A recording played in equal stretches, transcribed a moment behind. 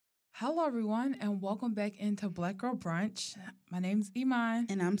Hello, everyone, and welcome back into Black Girl Brunch. My name's Iman,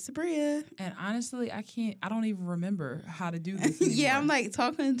 And I'm Sabria. and honestly, I don't even remember how to do this anymore. Yeah, I'm like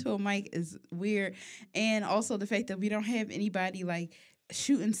talking to a mic is weird. And also the fact that we don't have anybody like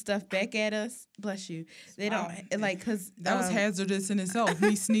shooting stuff back at us. Bless you. They Wow. don't like, cause that was hazardous in itself,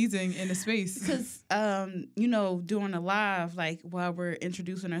 me sneezing in a space. Because, doing a live, like while we're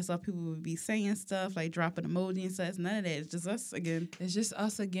introducing ourselves, people would be saying stuff, like dropping emoji and stuff. None of that. It's just us again. It's just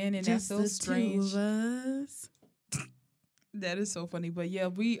us again, and Just that feels the strange. two of us. That is so funny. But yeah,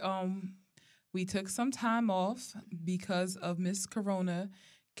 we took some time off because of Miss Corona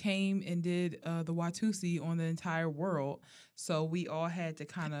came and did the Watusi on the entire world. So we all had to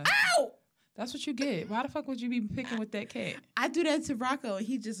kind of... Ow! That's what you get. Why the fuck would you be picking with that cat? I do that to Rocco, and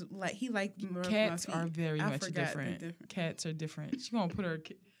he just like Cats are very much different. Cats are different. She gonna put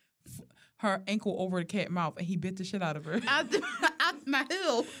her ankle over the cat mouth, and he bit the shit out of her. My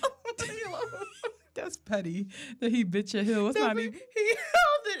heel. That's petty that he bit your heel. It's not even. He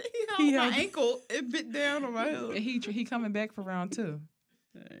held it. He held my held- ankle and bit down on my heel. And he coming back for round 2.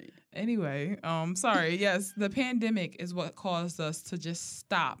 Anyway, sorry. Yes, the pandemic is what caused us to just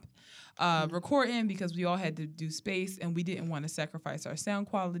stop recording because we all had to do space and we didn't want to sacrifice our sound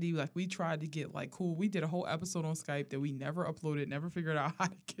quality. Like we tried to get like cool. We did a whole episode on Skype that we never uploaded, never figured out how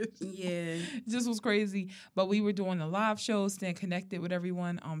to get. Yeah, It just was crazy. But we were doing the live shows, staying connected with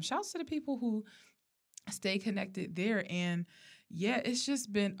everyone. Shouts to the people who stay connected there. And yeah, it's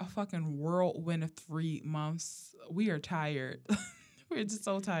just been a fucking whirlwind of 3 months. We are tired. We're just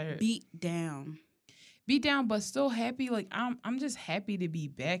so tired. beat down. Beat down, but still happy. Like I'm just happy to be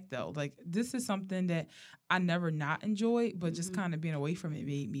back though. Like this is something that I never not enjoyed, but just kind of being away from it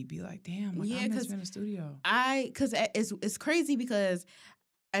made me be like, damn, like I miss being in the studio. Because it's crazy because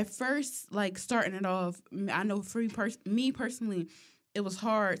at first, like starting it off, I know for me personally, it was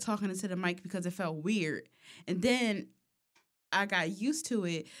hard talking into the mic because it felt weird, and then I got used to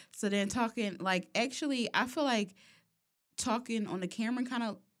it. So then talking, like actually, I feel like talking on the camera kind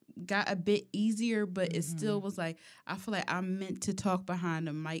of got a bit easier, but it still was like I feel like I'm meant to talk behind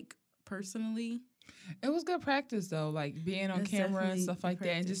the mic personally. It was good practice though, like being on It's camera and definitely stuff like that,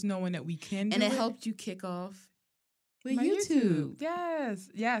 and practice. just knowing that we can do And it. it helped you kick off with My YouTube.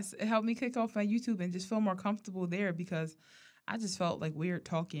 Yes. It helped me kick off my YouTube and just feel more comfortable there because I just felt like weird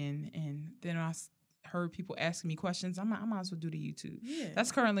talking. And then I heard people asking me questions. I might as well do the YouTube. Yeah.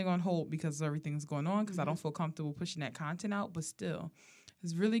 That's currently on hold because everything's going on because I don't feel comfortable pushing that content out. But still,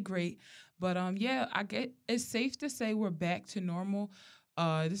 it's really great. But it's safe to say we're back to normal.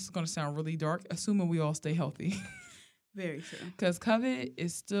 This is going to sound really dark, assuming we all stay healthy. Very true. Because COVID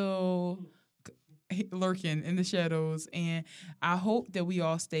is still lurking in the shadows, and I hope that we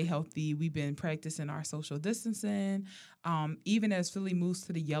all stay healthy. We've been practicing our social distancing, even as Philly moves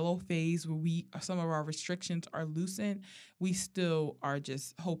to the yellow phase where some of our restrictions are loosened. We still are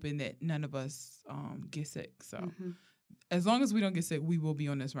just hoping that none of us get sick. So as long as we don't get sick, we will be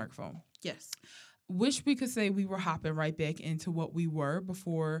on this microphone. Yes. Wish we could say we were hopping right back into what we were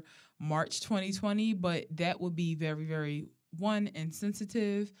before March 2020, but that would be very, very, 1,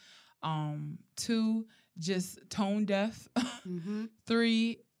 insensitive, 2, just tone deaf,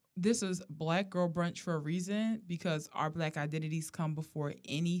 3, this is Black Girl Brunch for a reason because our Black identities come before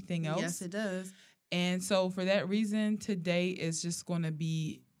anything else. Yes, it does. And so for that reason, today is just going to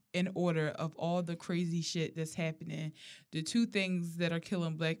be in order of all the crazy shit that's happening. The 2 things that are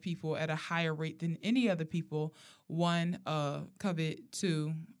killing Black people at a higher rate than any other people. 1, COVID.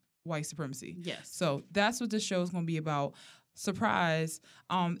 2, white supremacy. Yes. So that's what this show is going to be about. Surprise.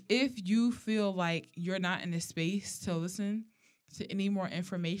 If you feel like you're not in a space to listen to any more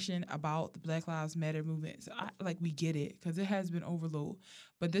information about the Black Lives Matter movement, so we get it because it has been overload.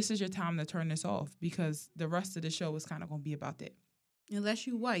 But this is your time to turn this off because the rest of the show is kind of going to be about that. Unless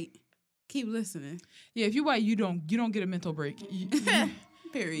you white, keep listening. Yeah, if you white, you don't get a mental break.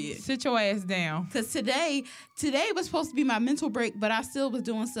 Period. Sit your ass down. Because today was supposed to be my mental break, but I still was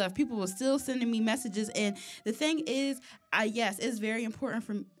doing stuff. People were still sending me messages, and the thing is, yes, it's very important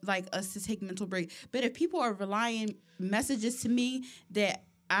for us to take mental break. But if people are relying messages to me that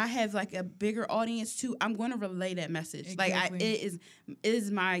I have a bigger audience too, I'm going to relay that message. Exactly. It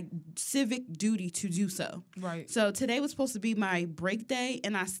is my civic duty to do so. Right. So today was supposed to be my break day,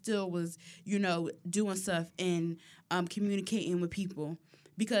 and I still was, doing stuff and communicating with people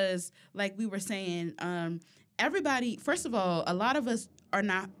because, like we were saying, everybody. First of all, a lot of us are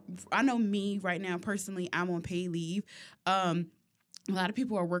not. I know me right now personally. I'm on paid leave. A lot of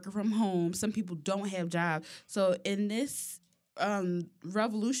people are working from home. Some people don't have jobs. So in this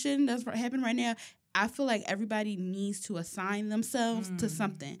revolution that's happening right now, I feel like everybody needs to assign themselves to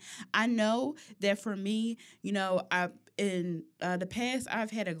something. I know that for me, in the past,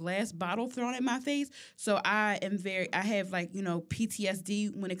 I've had a glass bottle thrown at my face. So I have like,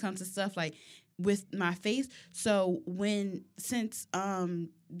 PTSD when it comes to stuff like with my face. So since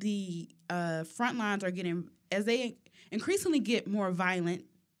the front lines are as they increasingly get more violent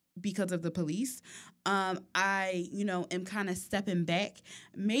because of the police, I, am kind of stepping back.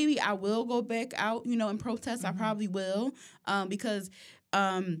 Maybe I will go back out, and protest. I probably will, because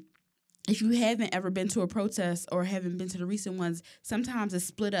if you haven't ever been to a protest or haven't been to the recent ones, sometimes it's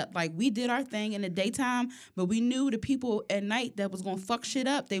split up. Like, we did our thing in the daytime, but we knew the people at night that was going to fuck shit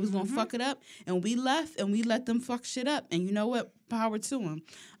up. They was going to fuck it up, and we left, and we let them fuck shit up. And you know what? Power to them.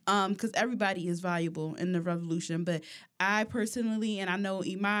 Because everybody is valuable in the revolution. But I personally, and I know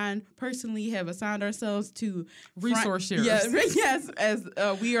Iman personally, have assigned ourselves to resource sharers. Yes, as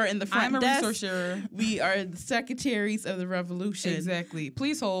we are in the front desk. I'm a resource sharer. We are the secretaries of the revolution. Exactly.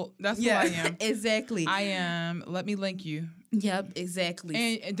 Please hold. That's what I am. Exactly. I am. Let me link you. Yep, exactly.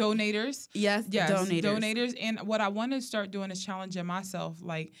 And donators. Yes, donators. And what I want to start doing is challenging myself,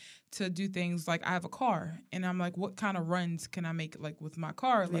 like, to do things like I have a car, and I'm like, what kind of runs can I make, like, with my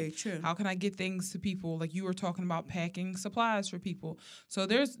car? Very like, true. How can I get things to people? Like, you were talking about packing supplies for people. So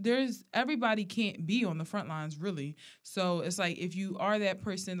there's everybody can't be on the front lines, really. So it's like, if you are that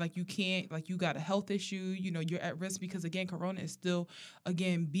person, like, you can't, like, you got a health issue, you're at risk because, again, Corona is still,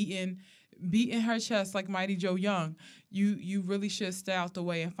 again, beating her chest like Mighty Joe Young. You really should stay out the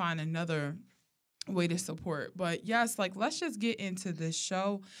way and find another way to support. But yes, like, let's just get into this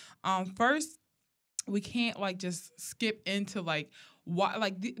show. First, we can't, like, just skip into, like, why,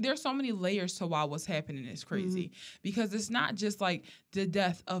 like, there's so many layers to why what's happening is crazy. Because it's not just like the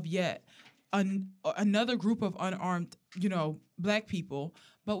death of yet another group of unarmed, Black people,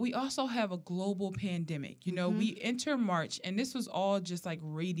 but we also have a global pandemic. We enter March, and this was all just, like,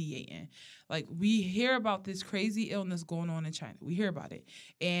 radiating. Like, we hear about this crazy illness going on in China. We hear about it.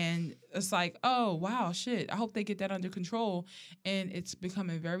 And it's like, oh, wow, shit. I hope they get that under control. And it's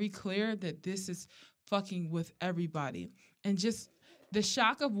becoming very clear that this is fucking with everybody. And just the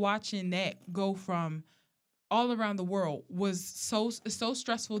shock of watching that go from all around the world was so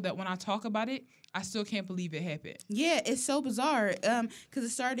stressful that when I talk about it, I still can't believe it happened. Yeah, it's so bizarre. Because it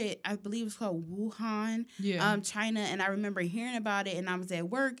started, I believe it's called Wuhan, China, and I remember hearing about it, and I was at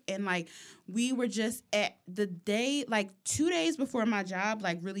work, and, like, we were just at the day, like, 2 days before my job,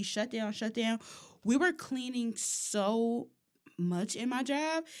 like, really shut down. We were cleaning so much in my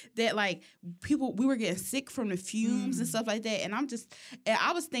job that, like, we were getting sick from the fumes and stuff like that, and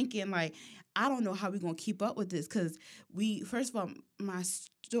I was thinking, like, I don't know how we're going to keep up with this, because first of all, my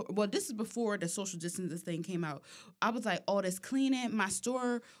store, well, this is before the social distancing thing came out. I was like, all this cleaning, my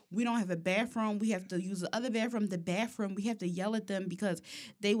store, we don't have a bathroom. We have to use the other bathroom. The bathroom, we have to yell at them because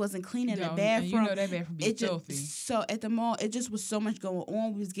they wasn't cleaning the bathroom. And that bathroom be filthy. So at the mall, it just was so much going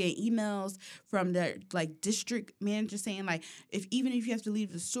on. We was getting emails from the, like, district manager saying, like, even if you have to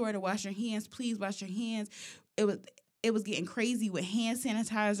leave the store to wash your hands, please wash your hands. It was getting crazy with hand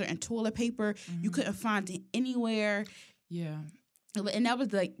sanitizer and toilet paper. You couldn't find it anywhere. Yeah. And that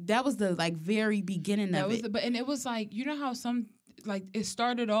was the very beginning of it. And it was like, how some, like, it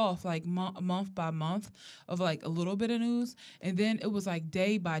started off like month by month of, like, a little bit of news, and then it was like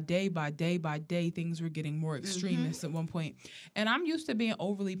day by day by day by day things were getting more extremist at one point. And I'm used to being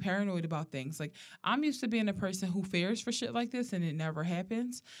overly paranoid about things. Like, I'm used to being a person who fears for shit like this, and it never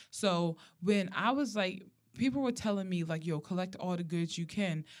happens. So when I was like, people were telling me, like, yo, collect all the goods you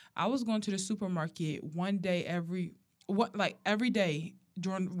can. I was going to the supermarket every day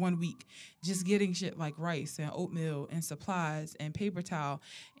during 1 week, just getting shit like rice and oatmeal and supplies and paper towel,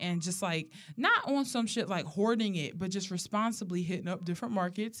 and just, like, not on some shit like hoarding it, but just responsibly hitting up different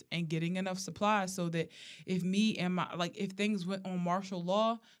markets and getting enough supplies so that if things went on martial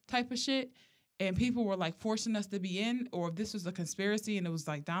law type of shit, and people were, like, forcing us to be in, or if this was a conspiracy and it was,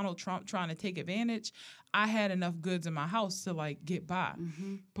 like, Donald Trump trying to take advantage, I had enough goods in my house to, like, get by.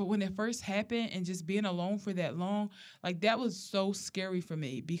 But when it first happened, and just being alone for that long, like, that was so scary for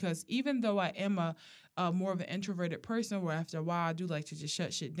me, because even though I am a more of an introverted person, where after a while I do like to just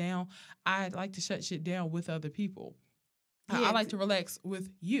shut shit down, I like to shut shit down with other people. Yeah, I like to relax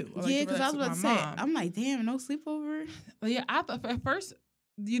with you. Because I was about to say, I'm like, damn, no sleepover? Yeah, at first,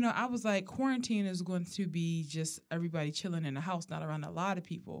 I was like, quarantine is going to be just everybody chilling in the house, not around a lot of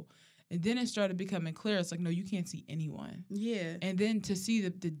people. And then it started becoming clear. It's like, no, you can't see anyone. Yeah. And then to see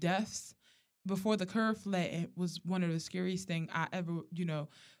the deaths before the curve flattened was one of the scariest things I ever,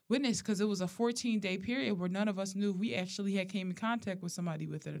 witnessed, because it was a 14-day period where none of us knew if we actually had came in contact with somebody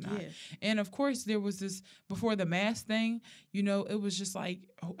with it or not. Yeah. And of course, there was this before the mask thing. You know, it was just like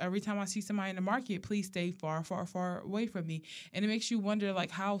every time I see somebody in the market, please stay far, far, far away from me. And it makes you wonder like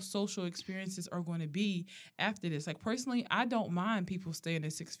how social experiences are going to be after this. Like personally, I don't mind people staying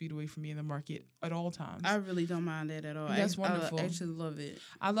at 6 feet away from me in the market at all times. I really don't mind that at all. That's wonderful. I actually love it.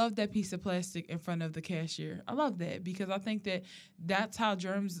 I love that piece of plastic in front of the cashier. I love that because I think that that's how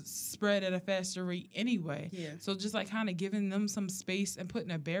germs spread at a faster rate anyway. Yeah. So just like kind of giving them some space and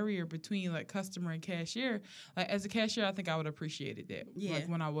putting a barrier between like customer and cashier. Like as a cashier, I think I would appreciate it that. Yeah. Like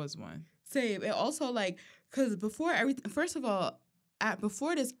when I was one. Same. And also like, cause before everything, first of all,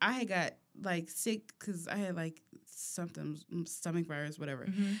 before this, I had got like sick because I had like something, stomach virus, whatever.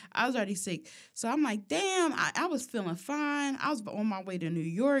 Mm-hmm. I was already sick. So I'm like, damn, I was feeling fine. I was on my way to New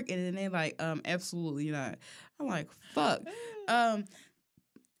York, and then they like, absolutely not. I'm like, fuck.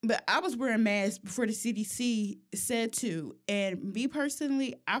 But I was wearing masks before the CDC said to. And me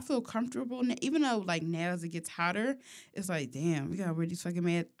personally, I feel comfortable. Even though, like, now as it gets hotter, it's like, damn, we got to wear these fucking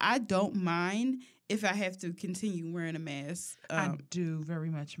masks. I don't mind if I have to continue wearing a mask. I do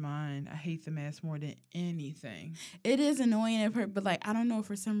very much mind. I hate the mask more than anything. It is annoying, but, like, I don't know.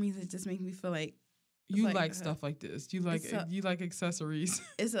 For some reason, it just makes me feel like. You like stuff like this. You like accessories.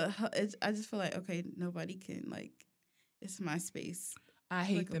 I just feel like, okay, nobody can, like, it's my space. I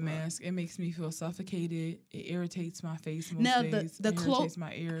hate the mask. It makes me feel suffocated. It irritates my face most days. It irritates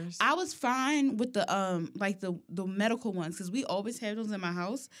my ears. I was fine with the like the medical ones because we always have those in my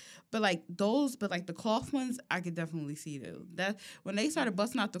house. But the cloth ones, I could definitely see those. That when they started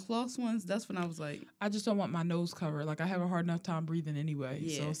busting out the cloth ones, that's when I was like, I just don't want my nose covered. Like I have a hard enough time breathing anyway.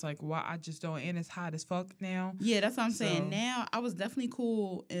 Yeah. So it's like why I just don't. And it's hot as fuck now. Yeah, that's what I'm saying. Now I was definitely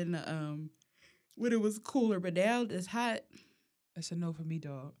cool in when it was cooler, but now it's hot. It's a no for me,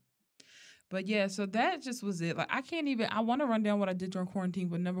 dog. But yeah, so that just was it. Like I want to run down what I did during quarantine,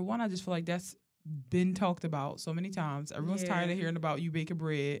 but number one, I just feel like that's been talked about so many times. Everyone's tired of hearing about you baking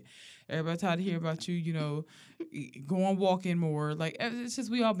bread. Everybody's tired of hearing about you, going walking more. Like it's just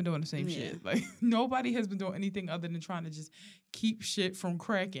we all been doing the same shit. Like nobody has been doing anything other than trying to just keep shit from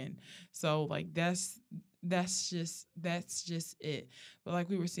cracking. So like that's just it. But like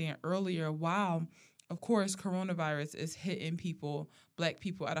we were saying earlier, wow. Of course, coronavirus is hitting Black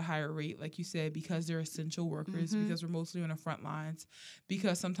people at a higher rate, like you said, because they're essential workers, because we're mostly on the front lines,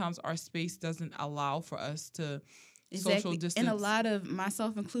 because sometimes our space doesn't allow for us to social distance. And a lot of,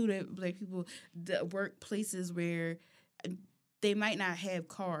 myself included, Black people work places where they might not have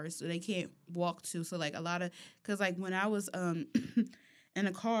cars, so they can't walk to. So, like, because, like, when I was in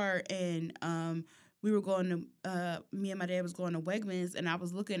a car and we were going to, me and my dad was going to Wegmans, and I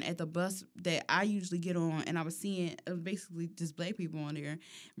was looking at the bus that I usually get on, and I was seeing basically just Black people on there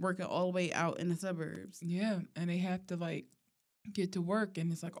working all the way out in the suburbs. Yeah, and they have to, like, get to work,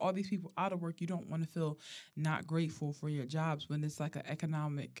 and it's like all these people out of work. You don't want to feel not grateful for your jobs when it's like an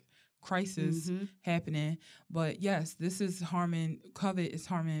economic crisis happening. But yes, this is COVID is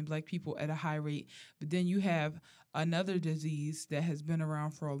harming Black people at a high rate. But then you have another disease that has been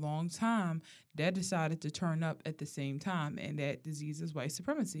around for a long time that decided to turn up at the same time, and that disease is white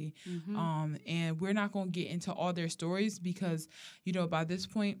supremacy. And we're not going to get into all their stories because, by this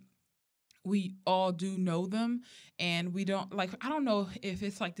point, we all do know them, and we don't I don't know if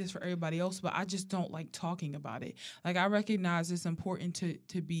it's like this for everybody else, but I just don't like talking about it. Like, I recognize it's important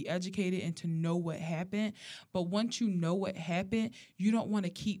to be educated and to know what happened, but once you know what happened, you don't want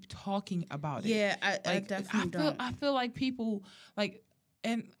to keep talking about it. Yeah, I definitely don't. I feel like people,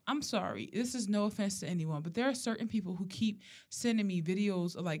 and I'm sorry, this is no offense to anyone, but there are certain people who keep sending me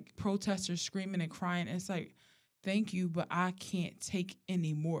videos of, like, protesters screaming and crying, and it's like, thank you, but I can't take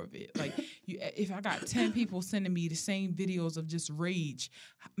any more of it. Like, if I got 10 people sending me the same videos of just rage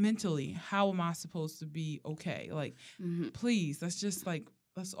mentally, how am I supposed to be okay? Like, please,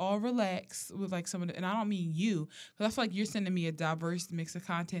 let's all relax with, like, some of the, and I don't mean you, because I feel like you're sending me a diverse mix of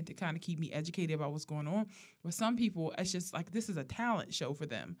content to kind of keep me educated about what's going on. But some people, it's just like, this is a talent show for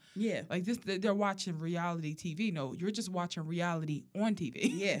them. Yeah. Like, they're watching reality TV. No, you're just watching reality on TV.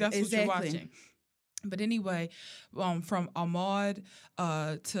 Yeah, that's exactly what you're watching. But anyway, from Ahmaud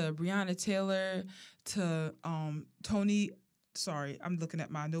to Breonna Taylor to Tony, sorry, I'm looking at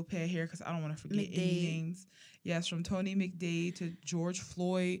my notepad here because I don't want to forget any names. Yes, from Tony McDade to George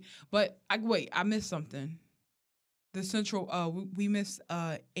Floyd. But I missed something. The central, we missed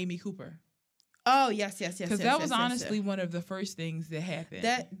Amy Cooper. Oh yes, yes, yes. Because yes, that yes, was yes, honestly yes. one of the first things that happened.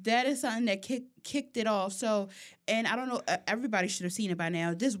 That is something that kicked it off. So, and I don't know, everybody should have seen it by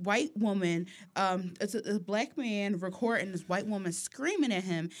now. This white woman, it's a black man recording this white woman screaming at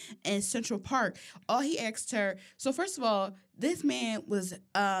him in Central Park. All he asked her. So first of all, this man was,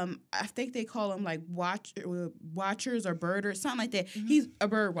 I think they call him like watchers or birders, something like that. He's a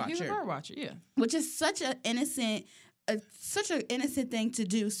bird watcher. He's a bird watcher, yeah. Which is such an innocent. Such an innocent thing to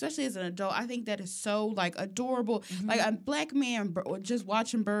do, especially as an adult. I think that is so like adorable. Like a black man just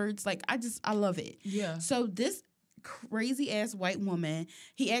watching birds. Like I love it. Yeah. So this crazy ass white woman,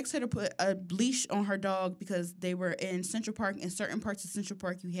 he asked her to put a leash on her dog because they were in Central Park. In certain parts of Central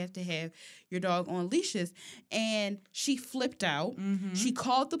Park, you have to have your dog on leashes. And she flipped out. She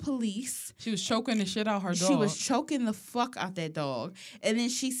called the police. She was choking the shit out her dog. She was choking the fuck out that dog. And then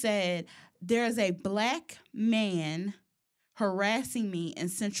she said, "There's a black man harassing me in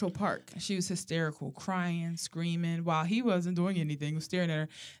Central Park." She was hysterical, crying, screaming, while he wasn't doing anything, was staring at her.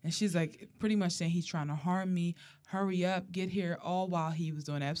 And she's like pretty much saying he's trying to harm me. Hurry up, get here, all while he was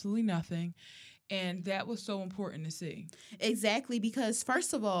doing absolutely nothing. And that was so important to see. Exactly, because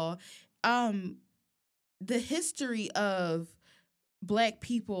first of all, the history of black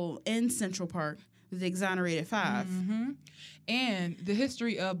people in Central Park, the Exonerated Five. And the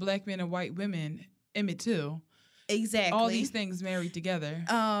history of black men and white women, Emmett Till. Exactly. All these things married together.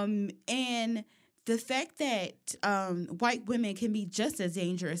 And the fact that white women can be just as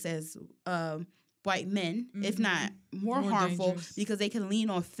dangerous as white men, if not more harmful, dangerous. because they can lean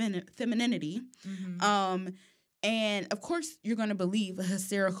on femininity. And of course, you're going to believe a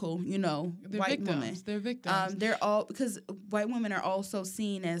hysterical, They're white victims. woman. They're victims. They're all, because white women are also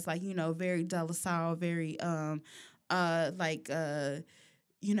seen as like, very docile, very they're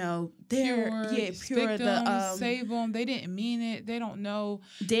pure. Victims, save them. They didn't mean it. They don't know.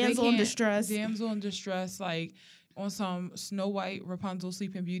 Damsel in distress. Damsel in distress, like on some Snow White, Rapunzel,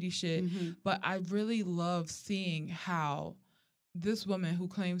 Sleeping Beauty shit. But I really love seeing how this woman who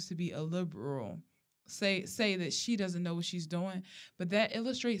claims to be a liberal say that she doesn't know what she's doing. But that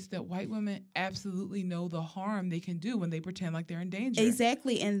illustrates that white women absolutely know the harm they can do when they pretend like they're in danger.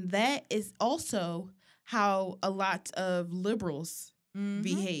 Exactly. And that is also how a lot of liberals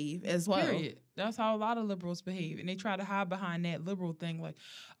behave as well. Period. That's how a lot of liberals behave. And they try to hide behind that liberal thing like,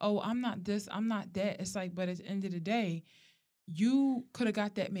 oh, I'm not this, I'm not that. It's like, but at the end of the day, you could have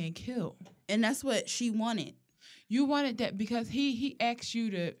got that man killed. And that's what she wanted. You wanted that because he asked you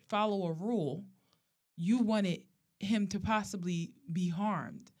to follow a rule. You wanted him to possibly be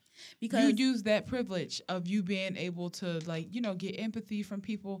harmed. Because you used that privilege of you being able to, get empathy from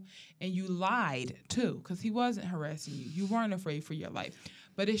people, and you lied too, because he wasn't harassing you. You weren't afraid for your life.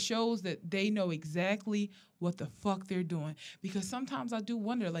 But it shows that they know exactly what the fuck they're doing. Because sometimes I do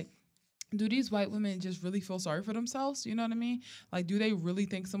wonder, do these white women just really feel sorry for themselves? You know what I mean? Like, do they really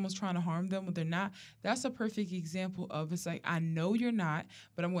think someone's trying to harm them when they're not? That's a perfect example of, it's like, I know you're not,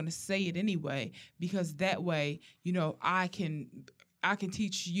 but I'm going to say it anyway, because that way, I can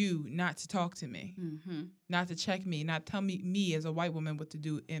teach you not to talk to me, not to check me, not tell me as a white woman what to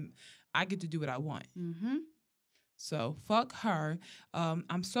do, and I get to do what I want. So fuck her.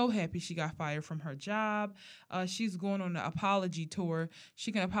 I'm so happy she got fired from her job. She's going on an apology tour.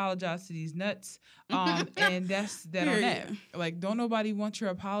 She can apologize to these nuts. And that's that on that. Like, don't nobody want your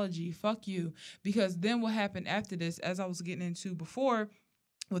apology. Fuck you. Because then what happened after this, as I was getting into before,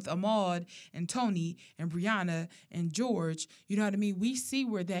 with Ahmaud and Tony and Brianna and George, you know what I mean? We see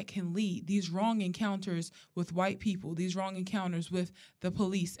where that can lead. These wrong encounters with white people, these wrong encounters with the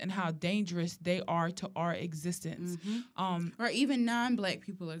police, and how dangerous they are to our existence. Or even non-black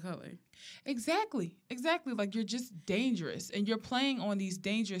people of color. Exactly. Like, you're just dangerous, and you're playing on these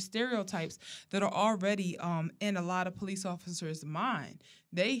dangerous stereotypes that are already in a lot of police officers' mind.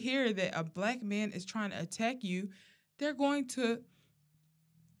 They hear that a black man is trying to attack you, they're going to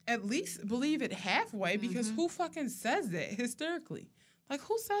at least believe it halfway, because who fucking says that hysterically? Like,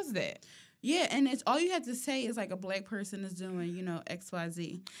 who says that? Yeah, and it's all you have to say is like a black person is doing,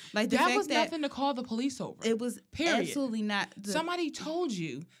 XYZ. Like that was nothing to call the police over. It was absolutely not. Somebody told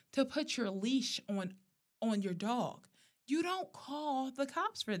you to put your leash on your dog. You don't call the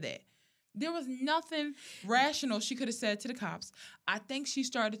cops for that. There was nothing rational she could have said to the cops. I think she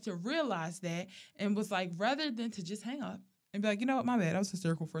started to realize that and was like, rather than to just hang up and be like, you know what, my bad, I was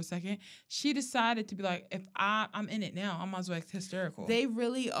hysterical for a second, she decided to be like, if I'm in it now, I might as well act hysterical. They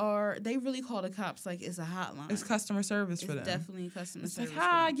really call the cops like it's a hotline. It's customer service for them. It's definitely customer service.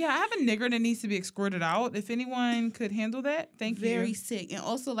 Like, yeah, I have a nigger that needs to be escorted out. If anyone could handle that, thank you. Very sick. And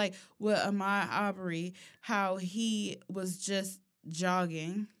also, like, with Ahmaud Arbery, how he was just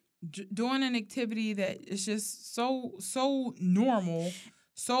jogging doing an activity that is just so normal,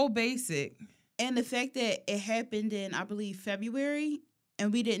 so basic. And the fact that it happened in, I believe, February,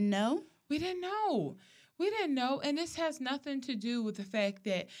 and we didn't know. We didn't know. We didn't know. And this has nothing to do with the fact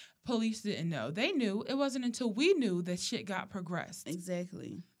that police didn't know. They knew. It wasn't until we knew that shit got progressed.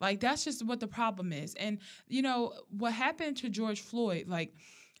 Exactly. Like, that's just what the problem is. And, you know, what happened to George Floyd, like,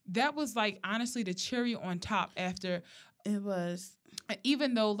 that was, like, honestly the cherry on top after. It was.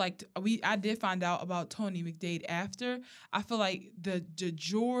 Even though, like, I did find out about Tony McDade after, I feel like the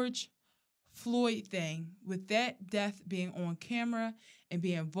George Floyd thing, with that death being on camera and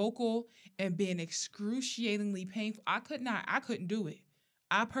being vocal and being excruciatingly painful, I couldn't do it.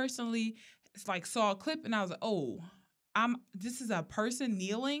 I personally saw a clip and I was like, oh, this is a person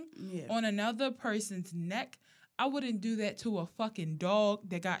kneeling on another person's neck. I wouldn't do that to a fucking dog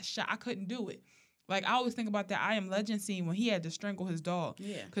that got shot. I couldn't do it. Like, I always think about that I Am Legend scene when he had to strangle his dog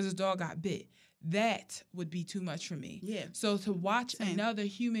because his dog got bit. That would be too much for me. Yeah. So to watch another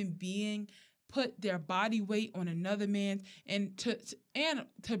human being put their body weight on another man's and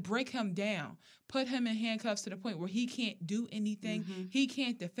to break him down, put him in handcuffs to the point where he can't do anything, he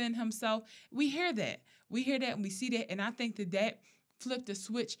can't defend himself. We hear that and we see that, and I think that flipped a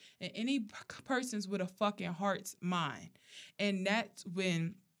switch in any person's with a fucking heart's mind, and that's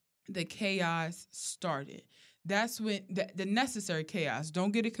when the chaos started. That's when the necessary chaos.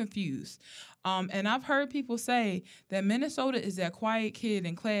 Don't get it confused. And I've heard people say that Minnesota is that quiet kid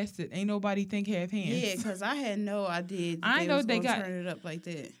in class that ain't nobody think have hands. Yeah, because I had no idea I know they got turn it up like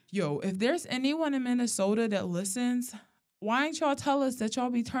that. Yo, if there's anyone in Minnesota that listens, why ain't y'all tell us that y'all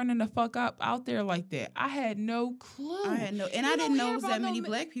be turning the fuck up out there like that? I had no clue. I didn't know it was that many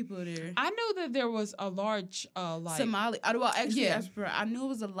black people there. I knew that there was a large Somali. Well, actually, I knew it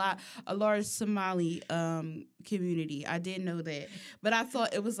was a large Somali community. I did know that, but I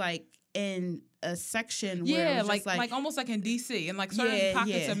thought it was like in a section where it was like almost like in DC and like certain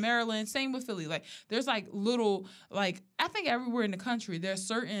pockets of Maryland. Same with Philly. Like there's like little I think everywhere in the country there's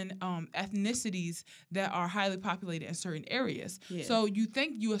certain ethnicities that are highly populated in certain areas. Yeah. So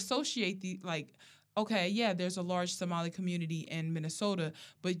you associate there's a large Somali community in Minnesota,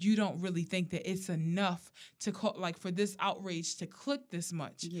 but you don't really think that it's enough to for this outrage to click this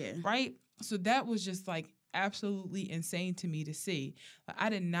much. Yeah. Right? So that was just absolutely insane to me to see. I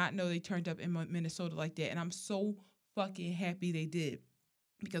did not know they turned up in Minnesota like that, and I'm so fucking happy they did,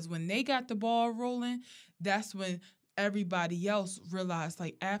 because when they got the ball rolling, that's when everybody else realized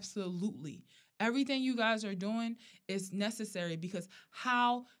absolutely everything you guys are doing is necessary, because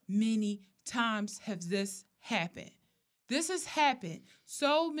how many times have this happened? This has happened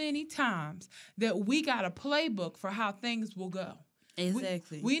so many times that we got a playbook for how things will go.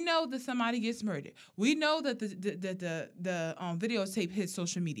 Exactly. We know that somebody gets murdered. We know that the videotape hits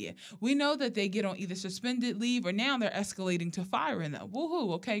social media. We know that they get on either suspended leave or now they're escalating to firing them.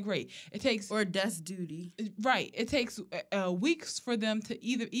 Woohoo! Okay, great. It takes desk duty. Right. It takes weeks for them to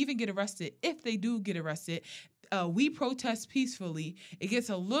even get arrested. If they do get arrested, we protest peacefully. It gets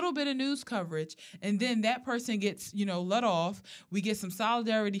a little bit of news coverage, and then that person gets let off. We get some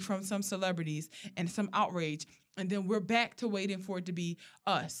solidarity from some celebrities and some outrage. And then we're back to waiting for it to be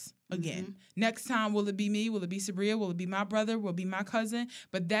us again. Mm-hmm. Next time, will it be me? Will it be Sabria? Will it be my brother? Will it be my cousin?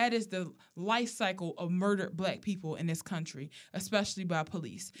 But that is the life cycle of murdered black people in this country, especially by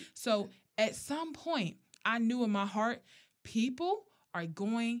police. So at some point, I knew in my heart, people are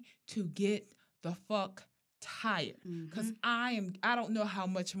going to get the fuck tired, because I don't know how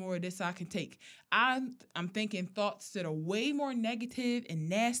much more of this I can take. I'm thinking thoughts that are way more negative and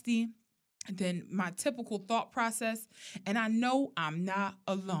nasty than my typical thought process, and I know I'm not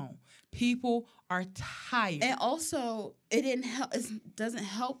alone. People are tired. And also, it doesn't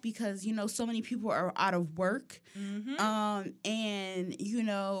help because, so many people are out of work. Mm-hmm.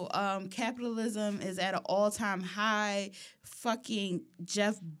 And, capitalism is at an all-time high. Fucking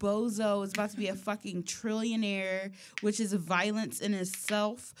Jeff Bezos is about to be a fucking trillionaire, which is violence in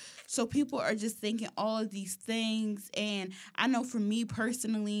itself. So people are just thinking all of these things. And I know for me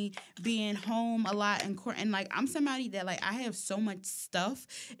personally, being home a lot and I'm somebody that I have so much stuff,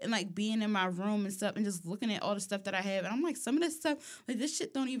 and being in my room and stuff and just looking at all the stuff that I have, and I'm some of this stuff, this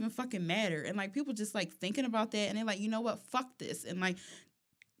shit don't even fucking matter. And people just thinking about that, and they're you know what, fuck this. And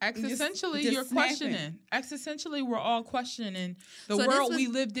existentially, you're questioning. Existentially, we're all questioning the world we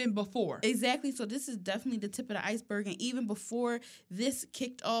lived in before. Exactly. So this is definitely the tip of the iceberg. And even before this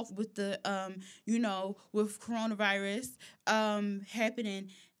kicked off with the, with coronavirus happening,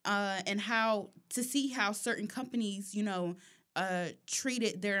 and how to see how certain companies,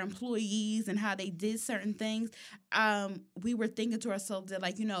 treated their employees and how they did certain things, we were thinking to ourselves that,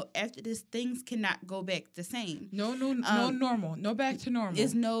 like, after this, things cannot go back the same. No normal. No back to normal.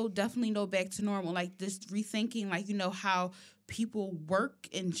 It's definitely no back to normal. Like, this rethinking, like, how people work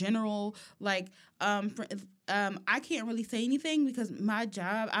in general. Like, I can't really say anything because my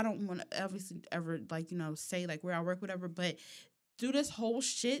job, I don't want to obviously ever, like, say, like, where I work, whatever, but through this whole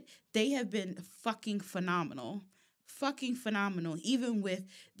shit, they have been fucking phenomenal. Fucking phenomenal. Even with,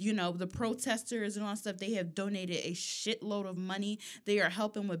 the protesters and all that stuff, they have donated a shitload of money. They are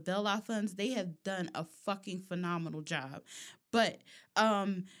helping with bailout funds. They have done a fucking phenomenal job. But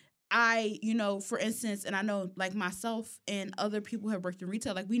I, for instance, and I know, like, myself and other people who have worked in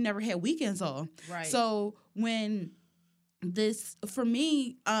retail, like, we never had weekends off. Right. So when for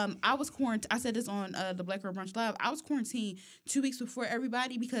me, I was quarantined. I said this on the Black Girl Brunch Live. I was quarantined 2 weeks before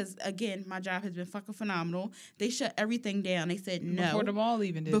everybody because, again, my job has been fucking phenomenal. They shut everything down. They said no. Before the mall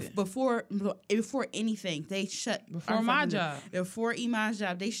even did it. Before anything, they shut. Before my job. Before Iman's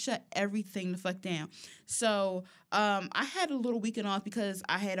job, they shut everything the fuck down. So I had a little weekend off because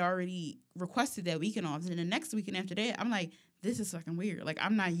I had already requested that weekend off. And the next weekend after that, I'm like, this is fucking weird. Like,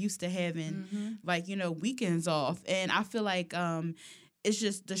 I'm not used to having, like, weekends off. And I feel like it's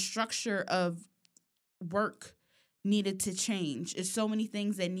just the structure of work needed to change. It's so many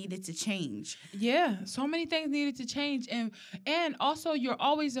things that needed to change. Yeah, so many things needed to change. And also, you're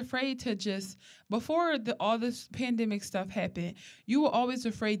always afraid to just, before all this pandemic stuff happened, you were always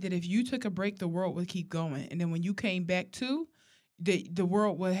afraid that if you took a break, the world would keep going. And then when you came back to, the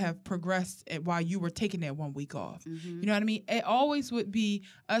world would have progressed while you were taking that 1 week off. You know what I mean? It always would be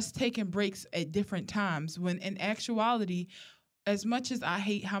us taking breaks at different times when in actuality, as much as I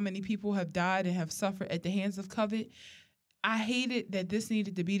hate how many people have died and have suffered at the hands of COVID, I hated that this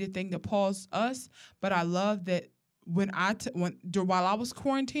needed to be the thing that paused us. But I love that while I was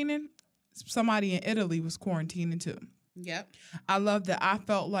quarantining, somebody in Italy was quarantining too. Yep. I love that I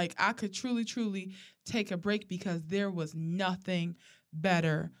felt like I could truly, truly take a break because there was nothing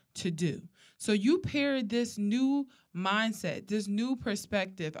better to do. So you pair this new mindset, this new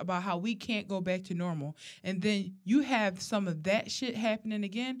perspective about how we can't go back to normal, and then you have some of that shit happening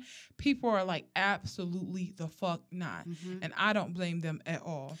again, people are like, absolutely the fuck not. And I don't blame them at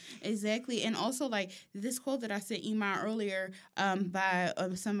all. Exactly. And also, like, this quote that I sent Iman earlier by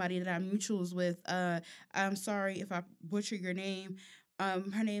somebody that I'm mutuals with, I'm sorry if I butcher your name.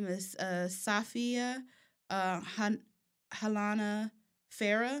 Her name is Safia Halana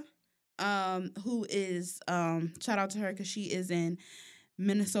Farah. Who is, shout out to her because she is in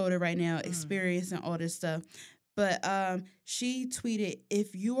Minnesota right now experiencing all this stuff. But she tweeted,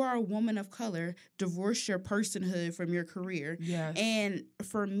 if you are a woman of color, divorce your personhood from your career. Yes. And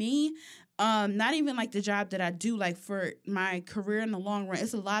for me, not even like the job that I do, like for my career in the long run,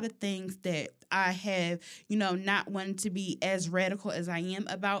 it's a lot of things that I have, not wanting to be as radical as I am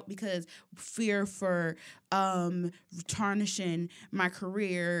about because fear for tarnishing my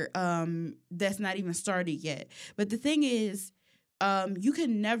career that's not even started yet. But the thing is, you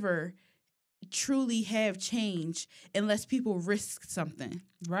can never truly have change unless people risk something.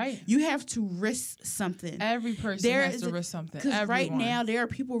 Right. You have to risk something. Every person has to risk something. Because right now there are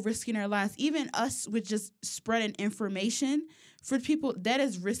people risking their lives. Even us with just spreading information for people, that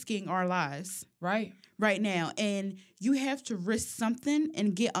is risking our lives. Right. Right now. And you have to risk something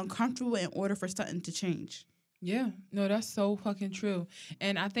and get uncomfortable in order for something to change. Yeah, no, that's so fucking true.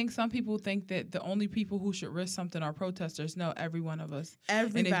 And I think some people think that the only people who should risk something are protesters. No, every one of us.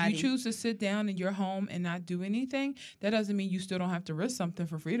 Everybody. And if you choose to sit down in your home and not do anything, that doesn't mean you still don't have to risk something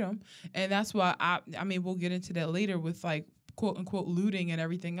for freedom. And that's why I mean, we'll get into that later with like quote unquote looting and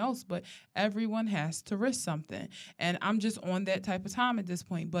everything else, but everyone has to risk something. And I'm just on that type of time at this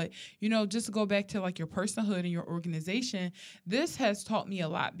point. But, just to go back to like your personhood and your organization, this has taught me a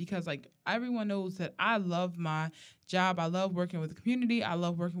lot because like everyone knows that I love my job. I love working with the community. I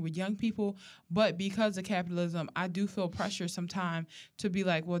love working with young people. But because of capitalism, I do feel pressure sometimes to be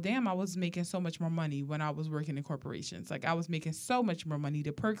like, well, damn, I was making so much more money when I was working in corporations. Like I was making so much more money.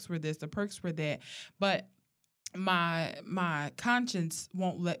 The perks were this, the perks were that. But my conscience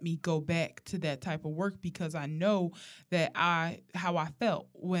won't let me go back to that type of work because I know that how I felt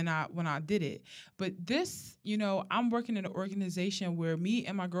when I did it. But this, I'm working in an organization where me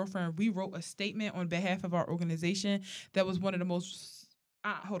and my girlfriend, we wrote a statement on behalf of our organization that was one of the most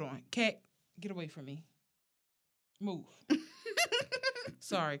hold on, cat, get away from me. Move.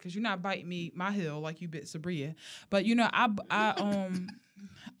 Sorry, because you're not biting me my heel like you bit Sabria. But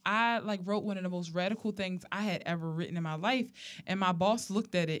I like wrote one of the most radical things I had ever written in my life, and my boss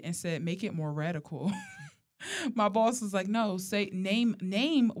looked at it and said, "Make it more radical." My boss was like, no, say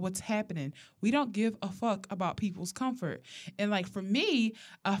name what's happening. We don't give a fuck about people's comfort. And like for me,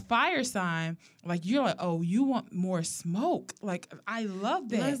 a fire sign, like you're like, oh, you want more smoke. Like I love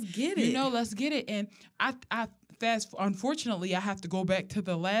that. Let's get it. You know, let's get it. And I unfortunately, I have to go back to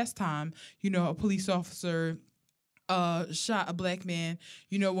the last time, you know, a police officer shot a black man.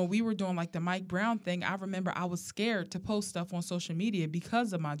 You know, when we were doing like the Mike Brown thing, I remember I was scared to post stuff on social media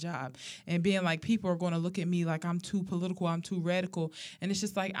because of my job and being like, people are going to look at me like I'm too political, I'm too radical. And it's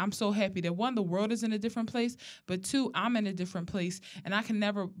just like, I'm so happy that one, the world is in a different place, but two, I'm in a different place and I can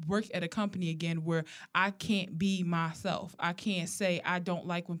never work at a company again where I can't be myself. I can't say I don't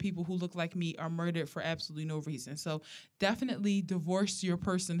like when people who look like me are murdered for absolutely no reason. So definitely divorce your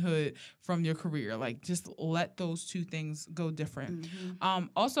personhood from your career. Like just let those two things go different.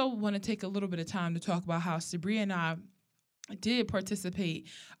 Also want to take a little bit of time to talk about how Sabria and I did participate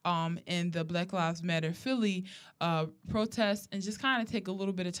in the Black Lives Matter Philly protest and just kind of take a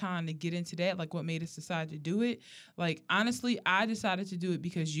little bit of time to get into that, like what made us decide to do it. Like, honestly, I decided to do it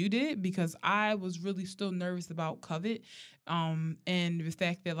because you did, because I was really still nervous about COVID. And the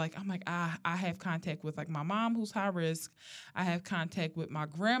fact that like, I'm like, I have contact with like my mom who's high risk. I have contact with my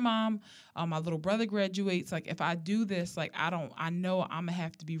grandmom. My little brother graduates. Like if I do this, like I know I'm gonna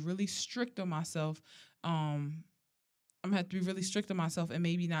have to be really strict on myself. I'm gonna have to be really strict on myself and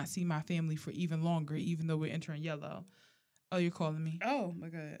maybe not see my family for even longer, even though we're entering yellow. Oh, you're calling me? Oh my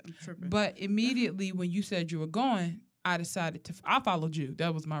God, I'm tripping. But immediately when you said you were going, I decided I followed you.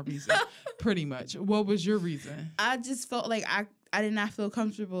 That was my reason, pretty much. What was your reason? I just felt like I did not feel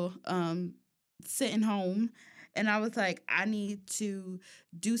comfortable sitting home. And I was like, I need to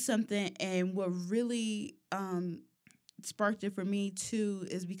do something. And what really sparked it for me, too,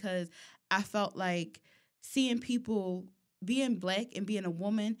 is because I felt like seeing people being black and being a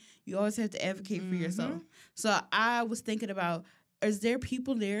woman, you always have to advocate for yourself. So I was thinking about, is there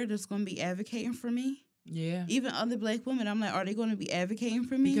people there that's going to be advocating for me? Yeah. Even other black women, I'm like, are they going to be advocating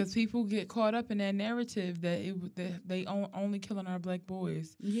for me? Because people get caught up in that narrative that they only killing our black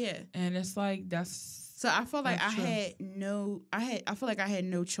boys. Yeah. And it's like, that's... So I felt like I true. feel like I had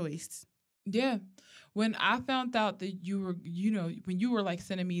no choice. Yeah. When I found out that you were, you know, when you were like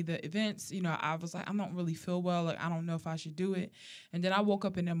sending me the events, you know, I was like, I don't really feel well. Like, I don't know if I should do it. And then I woke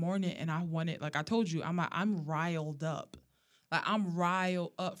up in the morning and I wanted, like I told you, I'm riled up. Like, I'm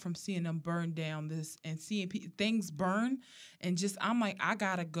riled up from seeing them burn down this and seeing things burn. And just, I'm like, I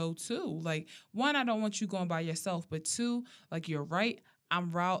gotta go too. Like, one, I don't want you going by yourself. But two, like, you're right.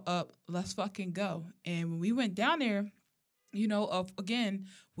 I'm riled up. Let's fucking go. And when we went down there, you know, again,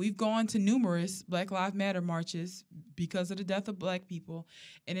 we've gone to numerous Black Lives Matter marches because of the death of black people.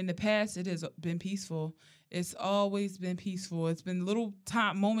 And in the past, it has been peaceful. It's always been peaceful. It's been little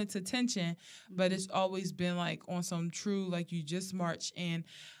moments of tension, but it's always been like on some true, like you just march. And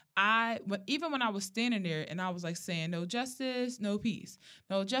even when I was standing there and I was like saying, no justice, no peace,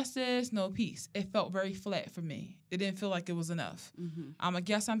 no justice, no peace, it felt very flat for me. It didn't feel like it was enough. I'm like,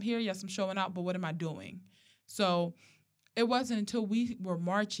 yes, I'm here. Yes, I'm showing out, but what am I doing? So it wasn't until we were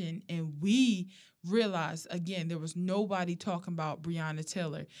marching and we realized, again, there was nobody talking about Breonna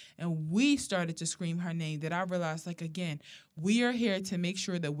Taylor, and we started to scream her name, that I realized, like, again, we are here to make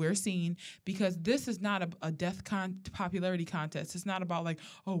sure that we're seen, because this is not a death popularity contest. It's not about like,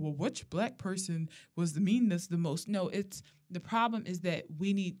 oh, well, which black person was the meanest the most? No, the problem is that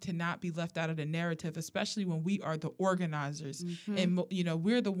we need to not be left out of the narrative, especially when we are the organizers. And, you know,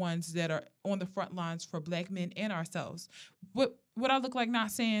 we're the ones that are on the front lines for black men and ourselves. What I look like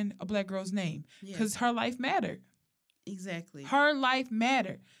not saying a black girl's name? Because her life mattered. Exactly. Her life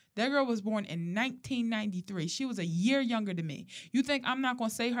mattered. That girl was born in 1993. She was a year younger than me. You think I'm not going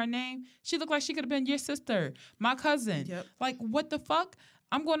to say her name? She looked like she could have been your sister, my cousin. Yep. Like, what the fuck?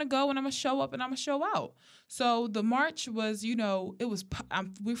 I'm going to go and I'm going to show up and I'm going to show out. So the march was, you know,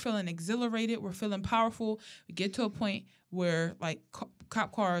 we're feeling exhilarated. We're feeling powerful. We get to a point where, like,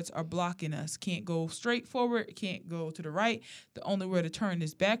 cop cars are blocking us. Can't go straight forward. Can't go to the right. The only way to turn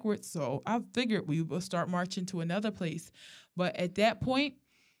is backwards. So I figured we will start marching to another place. But at that point,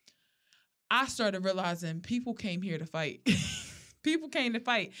 I started realizing people came here to fight. People came to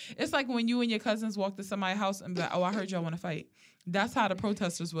fight. It's like when you and your cousins walk to somebody's house and be like, oh, I heard y'all want to fight. That's how the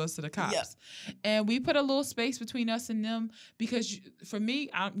protesters was to the cops. Yep. And we put a little space between us and them because, for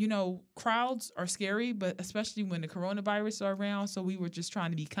me, you know, crowds are scary, but especially when the coronavirus are around. So we were just trying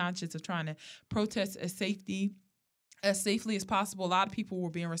to be conscious of trying to protest as safely as possible. A lot of people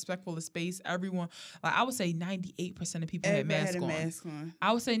were being respectful of space. Everyone, like I would say 98% of people had masks on.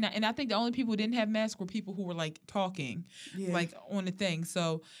 I would say, and I think the only people who didn't have masks were people who were like talking, like on the thing.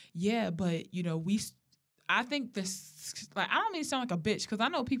 So yeah, but you know, I think this, like, I don't mean to sound like a bitch because I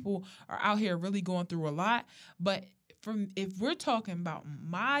know people are out here really going through a lot. But if we're talking about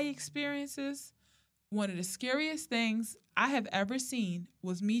my experiences, one of the scariest things I have ever seen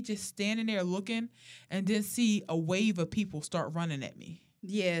was me just standing there looking and then see a wave of people start running at me.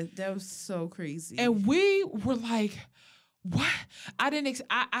 Yeah, that was so crazy. And we were like, what? I didn't.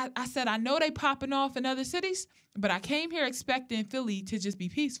 I said I know they popping off in other cities, but I came here expecting Philly to just be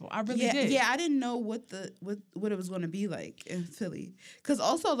peaceful. I really did. Yeah, I didn't know what it was going to be like in Philly, because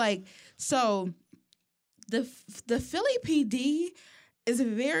also like so the Philly PD is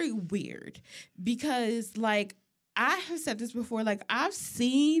very weird because like I have said this before, like I've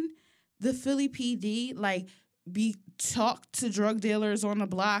seen the Philly PD like be talk to drug dealers on the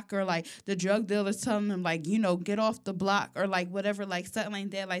block, or like the drug dealers telling them like, you know, get off the block, or like whatever, like something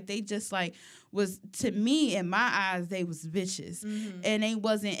like that. Like they just like was, to me, in my eyes, they was bitches. And they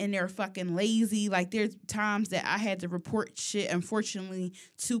wasn't in there fucking lazy. Like there's times that I had to report shit, unfortunately,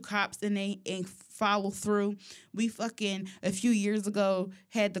 to cops and they ain't follow through. We fucking a few years ago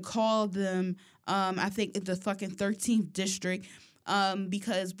had to call them, I think in the fucking 13th district,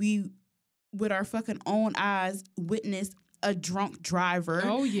 because we with our fucking own eyes witnessed a drunk driver.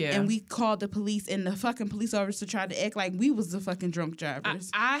 Oh, yeah. And we called the police, and the fucking police officer tried to act like we was the fucking drunk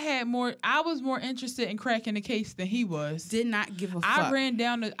drivers. I was more interested in cracking the case than he was. Did not give a fuck. I ran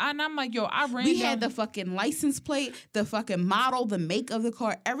down and I'm like, yo, We had the fucking license plate, the fucking model, the make of the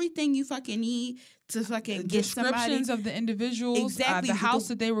car, everything you fucking need to fucking get descriptions somebody. of the individuals, Exactly. the house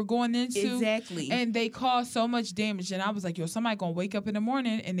that they were going into. Exactly. And they caused so much damage. And I was like, yo, somebody gonna wake up in the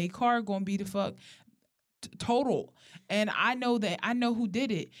morning and their car gonna be the fuck total. And I know who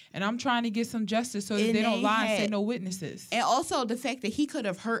did it. And I'm trying to get some justice so that they don't lie and say no witnesses. And also the fact that he could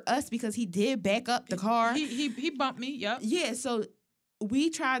have hurt us because he did back up the car. He bumped me, yep. Yeah, so we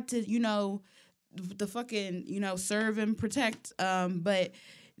tried to, you know, the fucking, you know, serve and protect, but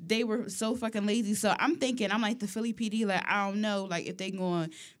they were so fucking lazy. So I'm like the Philly PD, like, I don't know, like, if they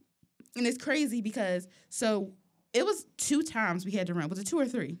going, and it's crazy because, so it was 2 times we had to run. Was it 2 or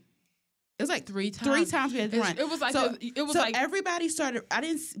 3? It was like 3 times. 3 times we had to run. It was like, everybody started,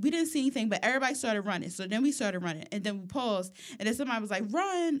 we didn't see anything, but everybody started running. So then we started running, and then we paused, and then somebody was like,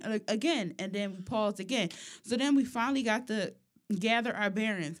 run again, and then we paused again. So then we finally got to gather our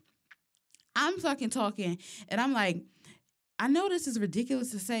bearings. I'm fucking talking, and I'm like, I know this is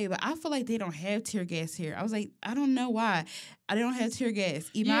ridiculous to say, but I feel like they don't have tear gas here. I was like, I don't know why. I don't have tear gas.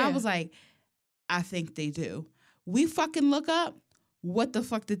 Even I was like, I think they do. We fucking look up, what the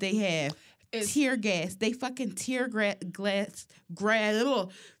fuck did they have? Tear gas. They fucking tear gas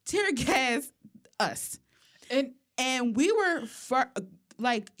us. And we were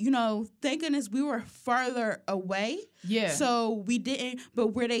like, you know, thank goodness we were farther away. Yeah. So we didn't, but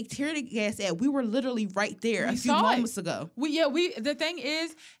where they tear the gas at, we were literally right there a few moments ago. The thing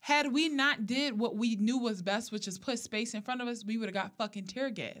is, had we not did what we knew was best, which is put space in front of us, we would have got fucking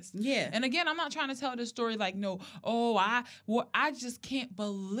tear gas. Yeah. And again, I'm not trying to tell this story like, I just can't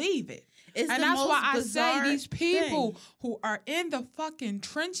believe it. And that's why I say these people who are in the fucking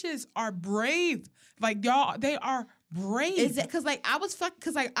trenches are brave. Like, y'all, they are brave. Is it because like I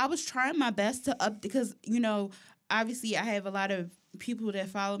was trying my best to because, you know, obviously I have a lot of people that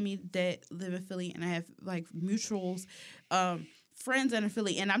follow me that live in Philly, and I have like mutuals, friends in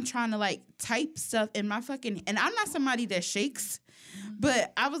Philly, and I'm trying to like type stuff in my fucking, and I'm not somebody that shakes,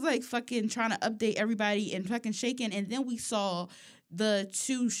 but I was like fucking trying to update everybody and fucking shaking, and then we saw the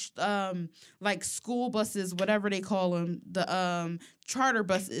 2 like school buses, whatever they call them, the charter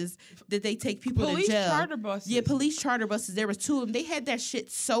buses that they take people to jail. Police charter buses. Yeah, police charter buses. There was 2 of them. They had that shit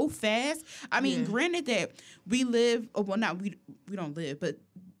so fast. I mean, granted that we live, we don't live, but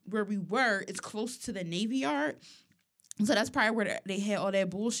where we were, it's close to the Navy Yard. So that's probably where they had all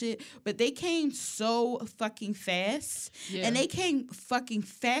that bullshit. But they came so fucking fast. Yeah. And they came fucking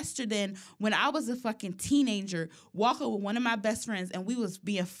faster than when I was a fucking teenager walking with one of my best friends, and we was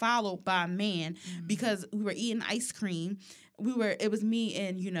being followed by a man because we were eating ice cream. It was me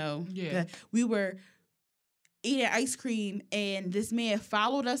and, you know, we were eating ice cream, and this man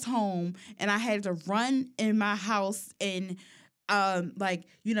followed us home, and I had to run in my house and, like,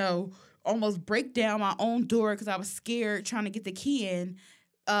 you know, almost break down my own door because I was scared trying to get the key in.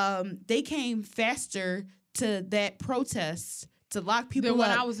 They came faster to that protest to lock people up.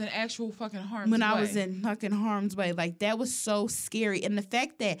 When I was in actual fucking harm's way. When I was in fucking harm's way. Like, that was so scary. And the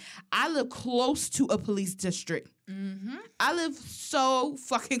fact that I live close to a police district. Mm-hmm. I live so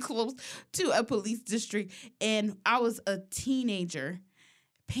fucking close to a police district. And I was a teenager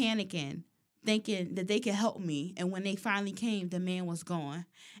panicking, thinking that they could help me. And when they finally came, the man was gone.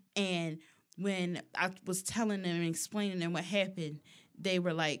 And when I was telling them and explaining them what happened, they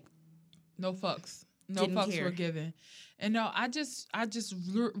were like, no fucks. No Didn't fucks care. were given. And no, I just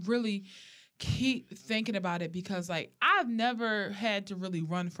really keep thinking about it because, like, I've never had to really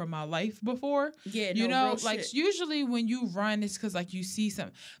run for my life before. yeah, You no, know, real like, shit. usually when you run, it's because, like, you see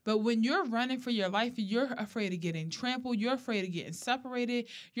something. But when you're running for your life, you're afraid of getting trampled. You're afraid of getting separated.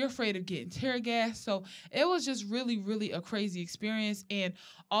 You're afraid of getting tear gas. So it was just really, really a crazy experience. And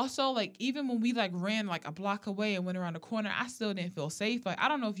also, like, even when we, like, ran, like, a block away and went around the corner, I still didn't feel safe. Like, I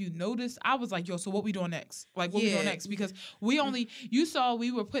don't know if you noticed. I was like, yo, so what we doing next? Like, what we doing Yeah. next? Because you saw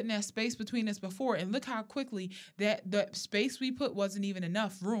we were putting that space between us before, and look how quickly that the space we put wasn't even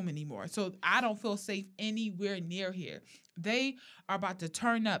enough room anymore. So I don't feel safe anywhere near here. They are about to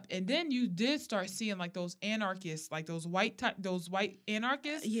turn up, and then you did start seeing like those anarchists, like those white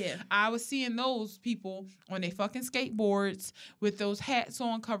anarchists. Yeah. I was seeing those people on their fucking skateboards with those hats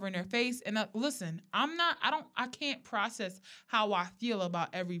on covering their face. And listen, I can't process how I feel about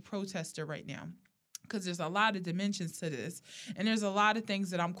every protester right now, because there's a lot of dimensions to this, and there's a lot of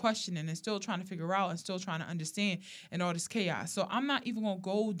things that I'm questioning and still trying to figure out and still trying to understand in all this chaos. So I'm not even gonna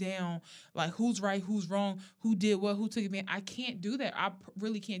go down like who's right, who's wrong, who did what, who took advantage. I can't do that. I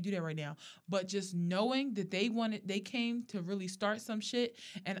really can't do that right now. But just knowing that they came to really start some shit,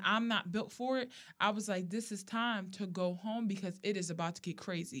 and I'm not built for it. I was like, this is time to go home because it is about to get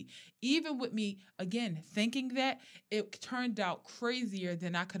crazy. Even with me again thinking that, it turned out crazier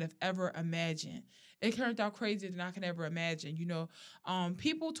than I could have ever imagined. It turned out crazier than I could ever imagine. You know,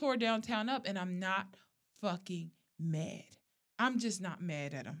 people tore downtown up, and I'm not fucking mad. I'm just not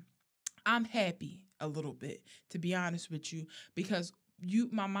mad at them. I'm happy a little bit, to be honest with you, because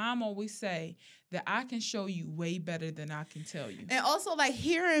my mom always say that I can show you way better than I can tell you. And also, like,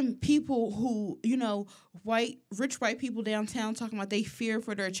 hearing people who, you know, rich white people downtown talking about they fear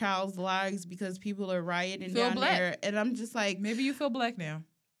for their child's lives because people are rioting Feel down black. there. And I'm just like, Maybe you feel black now.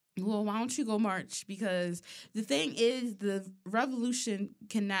 well, why don't you go march? Because the thing is, the revolution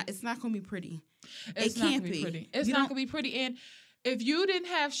it's not going to be pretty. It's not going to be pretty. It's not going to be pretty. And if you didn't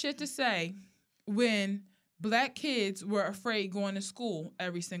have shit to say when black kids were afraid going to school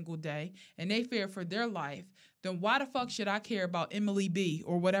every single day and they feared for their life, then why the fuck should I care about Emily B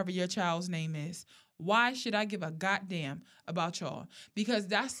or whatever your child's name is? Why should I give a goddamn about y'all? Because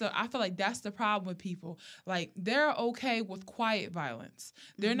I feel like that's the problem with people. Like, they're okay with quiet violence.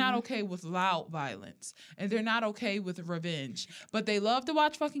 They're not okay with loud violence. And they're not okay with revenge. But they love to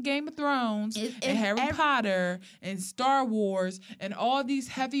watch fucking Game of Thrones and Harry Potter and Star Wars and all these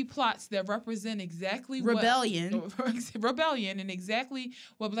heavy plots that represent exactly rebellion and exactly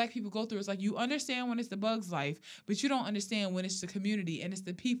what black people go through. It's like, you understand when it's the bug's life, but you don't understand when it's the community and it's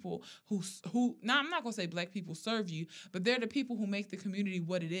the people who I'm not going to say black people serve you, but they're the people who make the community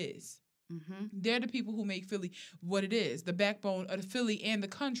what it is. Mm-hmm. They're the people who make Philly what it is, the backbone of the Philly and the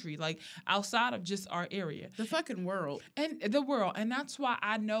country, like outside of just our area. The fucking world. And the world. And that's why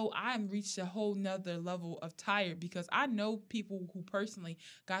I know I'm reached a whole nother level of tired, because I know people who personally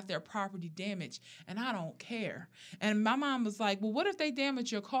got their property damaged, and I don't care. And my mom was like, well, what if they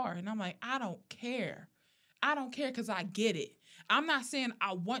damage your car? And I'm like, I don't care. I don't care, because I get it. I'm not saying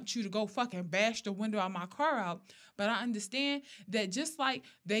I want you to go fucking bash the window of my car out, but I understand that just like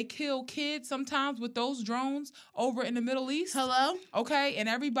they kill kids sometimes with those drones over in the Middle East. Hello? Okay, and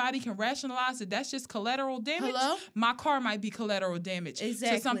everybody can rationalize that that's just collateral damage. Hello? My car might be collateral damage to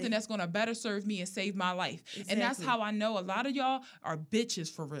Exactly. something that's going to better serve me and save my life. Exactly. And that's how I know a lot of y'all are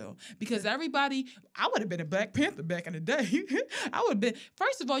bitches for real. Because everybody, I would have been a Black Panther back in the day. I would have been,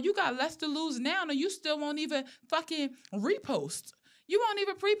 first of all, you got less to lose now, and you still won't even fucking repost. You won't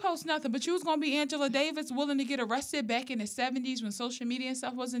even pre-post nothing, but you was going to be Angela Davis willing to get arrested back in the 70s when social media and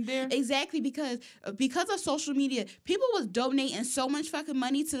stuff wasn't there? Exactly, because of social media, people was donating so much fucking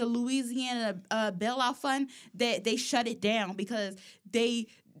money to the Louisiana bailout fund that they shut it down because they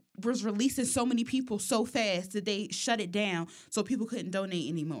was releasing so many people so fast that they shut it down so people couldn't donate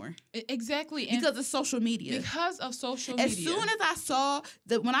anymore. Exactly. Because of social media. Because of social media. As soon as I saw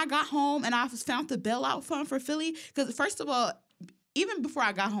that, when I got home and I found the bailout fund for Philly, because first of all, even before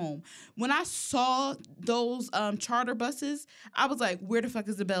I got home, when I saw those charter buses, I was like, where the fuck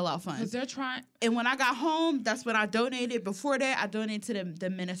is the bailout fund? Because they're trying. And when I got home, that's when I donated. Before that, I donated to the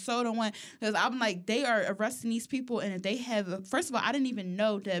Minnesota one. Because I'm like, they are arresting these people. And if they have, first of all, I didn't even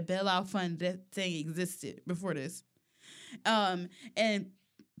know that bailout fund, that thing existed before this. And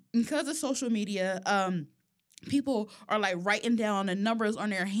because of social media, people are like writing down the numbers on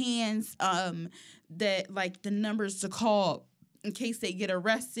their hands, that like the numbers to call in case they get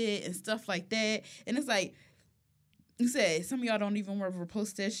arrested and stuff like that. And it's like, You said some of y'all don't even want to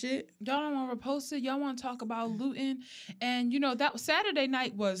repost that shit. Y'all don't want to repost it. Y'all want to talk about looting. And, that Saturday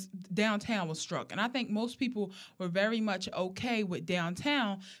night was downtown was struck. And I think most people were very much okay with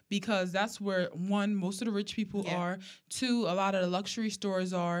downtown because that's where, one, most of the rich people are. Two, a lot of the luxury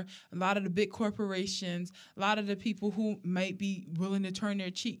stores are. A lot of the big corporations. A lot of the people who might be willing to turn their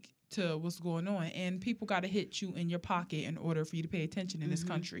cheek to what's going on, and people got to hit you in your pocket in order for you to pay attention in this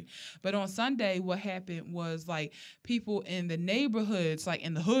country. But on Sunday, what happened was like people in the neighborhoods, like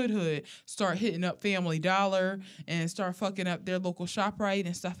in the hood, start hitting up Family Dollar and start fucking up their local ShopRite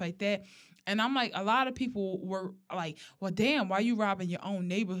and stuff like that. And I'm like, a lot of people were like, well, damn, why you robbing your own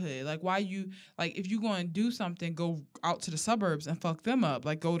neighborhood? Like, why you, like, if you going to do something, go out to the suburbs and fuck them up.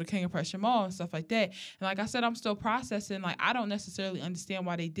 Like, go to King of Prussia Mall and stuff like that. And like I said, I'm still processing. Like, I don't necessarily understand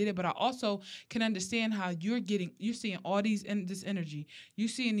why they did it, but I also can understand how you're seeing all this energy. You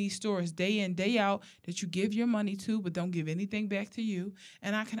seeing these stores day in, day out that you give your money to, but don't give anything back to you.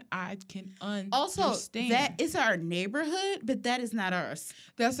 And I can understand. Also, that is our neighborhood, but that is not ours.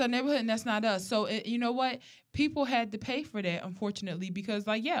 That's our neighborhood, and that's not us. So you know what? People had to pay for that, unfortunately, because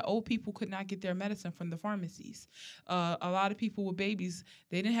old people could not get their medicine from the pharmacies. A lot of people with babies,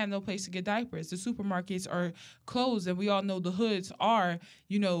 they didn't have no place to get diapers. The supermarkets are closed, and we all know the hoods are,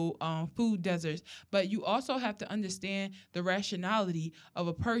 food deserts. But you also have to understand the rationality of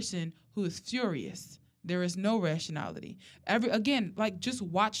a person who is furious. There is no rationality. Just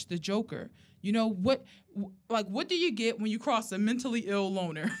watch the Joker. What do you get when you cross a mentally ill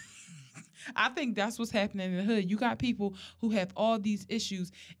loner? I think that's what's happening in the hood. You got people who have all these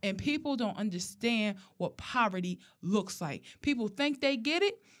issues, and people don't understand what poverty looks like. People think they get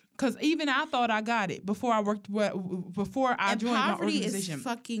it, because even I thought I got it before I joined my organization. Poverty is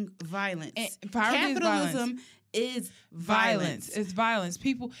fucking violence. Capitalism is violence. It's violence.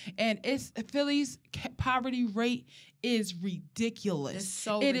 People, and Philly's poverty rate is ridiculous. It's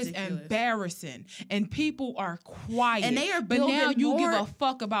so ridiculous. It is embarrassing, and people are quiet. And they are but building now you more. Give a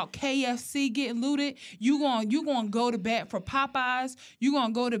fuck about KFC getting looted. You going to go to bat for Popeyes. You going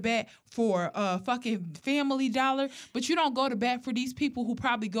to go to bat for fucking Family Dollar, but you don't go to bat for these people who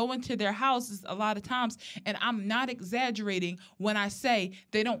probably go into their houses a lot of times. And I'm not exaggerating when I say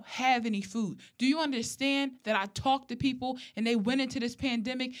they don't have any food. Do you understand that I talked to people and they went into this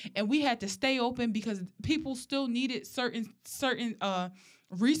pandemic and we had to stay open because people still needed certain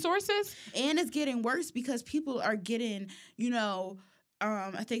resources? And it's getting worse because people are getting,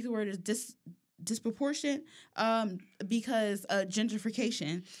 I think the word is disproportionate because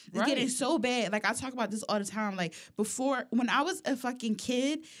gentrification is getting so bad. Like, I talk about this all the time. Like, before, when I was a fucking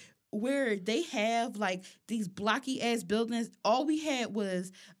kid, where they have like these blocky ass buildings, all we had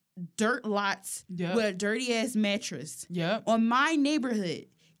was dirt lots with a dirty ass mattress on my neighborhood.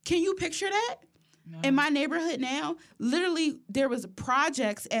 Can you picture that? No. In my neighborhood now, literally there was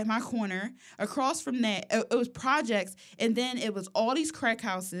projects at my corner. Across from that, it was projects, and then it was all these crack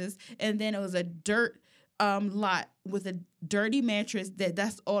houses, and then it was a dirt lot with a dirty mattress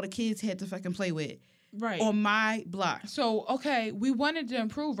that's all the kids had to fucking play with. Right. On my block. So, okay, we wanted to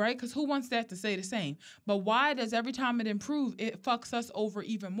improve, right? Because who wants that to stay the same? But why does every time it improves, it fucks us over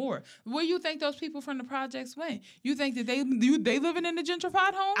even more? Where you think those people from the projects went? You think that they living in the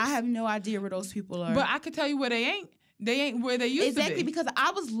gentrified homes? I have no idea where those people are. But I could tell you where they ain't. They ain't where they used to be. Exactly, because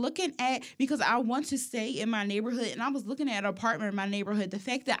I was looking at, because I want to stay in my neighborhood, and I was looking at an apartment in my neighborhood. The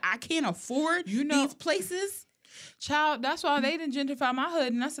fact that I can't afford these places. Child, that's why they didn't gentrify my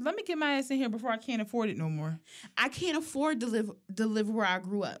hood. And I said, let me get my ass in here before I can't afford it no more. I can't afford to live where I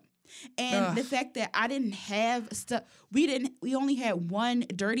grew up. And the fact that I didn't have stuff, we only had one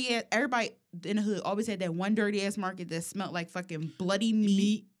dirty ass, everybody in the hood always had that one dirty ass market that smelled like fucking bloody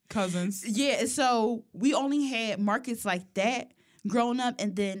meat. Cousins. Yeah, so we only had markets like that growing up,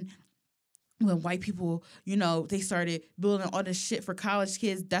 and then when white people, they started building all this shit for college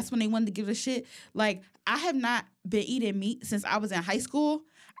kids, that's when they wanted to give a shit. Like, I have not been eating meat since I was in high school.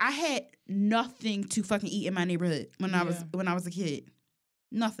 I had nothing to fucking eat in my neighborhood when I was a kid.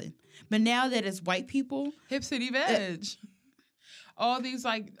 Nothing. But now that it's white people. Hip City Veg. All these,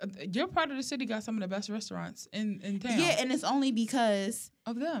 your part of the city got some of the best restaurants in town. Yeah, and it's only because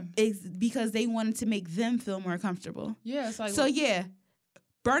of them. It's because they wanted to make them feel more comfortable. Yeah, it's like... So, yeah.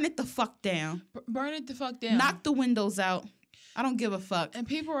 Burn it the fuck down. Burn it the fuck down. Knock the windows out. I don't give a fuck. And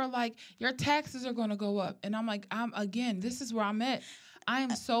people are like, your taxes are going to go up. And I'm like, this is where I'm at. I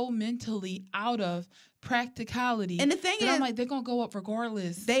am so mentally out of practicality. And the thing is, I'm like, they're going to go up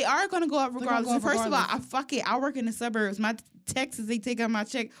regardless. They are going to go up regardless. First of all, I work in the suburbs. My taxes they take on my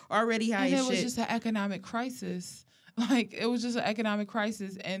check already high as shit. And it was just an economic crisis. Like, it was just an economic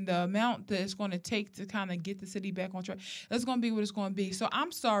crisis, and the amount that it's going to take to kind of get the city back on track, that's going to be what it's going to be. So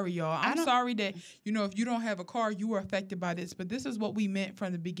I'm sorry, y'all. I'm sorry that, if you don't have a car, you were affected by this. But this is what we meant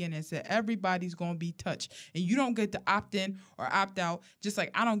from the beginning, that everybody's going to be touched. And you don't get to opt in or opt out, just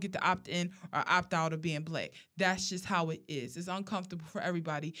like I don't get to opt in or opt out of being black. That's just how it is. It's uncomfortable for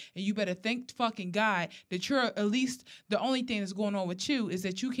everybody. And you better thank fucking God that you're at least, the only thing that's going on with you is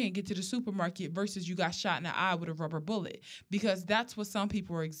that you can't get to the supermarket versus you got shot in the eye with a rubber bullet, because that's what some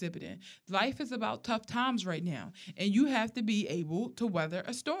people are exhibiting. Life is about tough times right now, and you have to be able to weather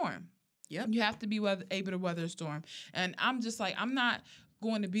a storm. Yep. You have to be able to weather a storm. And I'm just like, I'm not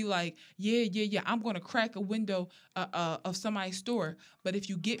going to be like, yeah, I'm going to crack a window of somebody's store. But if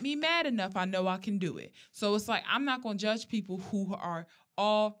you get me mad enough, I know I can do it. So it's like, I'm not going to judge people who are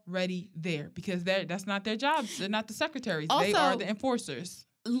already there, because that's not their jobs. They're not the secretaries. Also, they are the enforcers.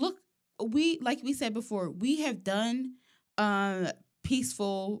 Look, like we said before, we have done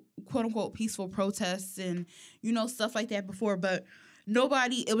peaceful, quote unquote, peaceful protests and, stuff like that before, but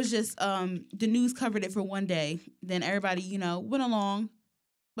nobody, it was just the news covered it for one day. Then everybody, went along,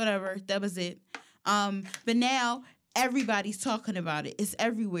 whatever, that was it. But now everybody's talking about it. It's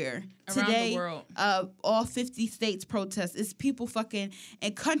everywhere. Around Today, the world. All 50 states protest. It's people fucking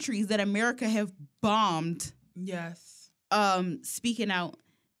in countries that America have bombed. Yes. Speaking out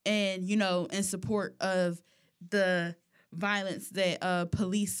and, in support of the violence that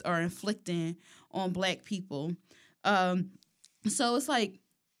police are inflicting on black people. So it's like,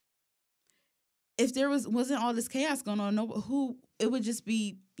 if there wasn't all this chaos going on, it would just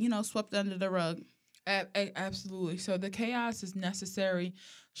be, swept under the rug. Absolutely. So the chaos is necessary.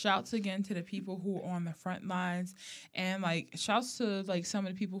 Shouts again to the people who are on the front lines, and shouts to some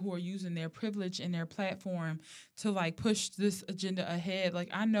of the people who are using their privilege and their platform to push this agenda ahead.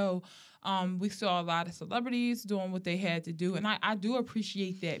 I know we saw a lot of celebrities doing what they had to do, and I do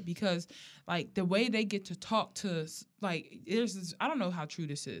appreciate that, because the way they get to talk to there's this, I don't know how true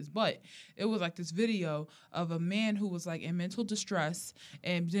this is, but it was this video of a man who was in mental distress,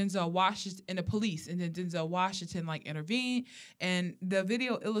 and Denzel Washington and the police, and then Denzel Washington intervened, and the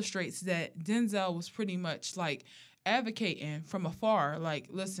video illustrates that Denzel was pretty much advocating from afar,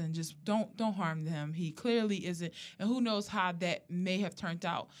 listen, just don't harm him. He clearly isn't, and who knows how that may have turned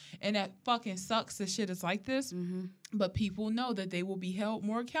out. And that fucking sucks that shit is like this. Mm-hmm. But people know that they will be held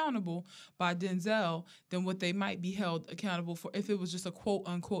more accountable by Denzel than what they might be held accountable for if it was just a quote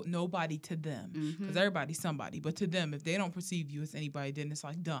unquote nobody to them. Because everybody's somebody, but to them, if they don't perceive you as anybody, then it's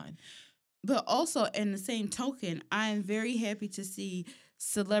done. But also, in the same token, I am very happy to see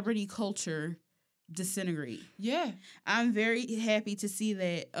celebrity culture disintegrate. Yeah. I'm very happy to see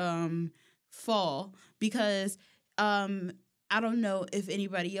that fall, because I don't know if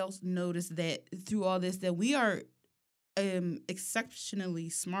anybody else noticed that through all this, that we are exceptionally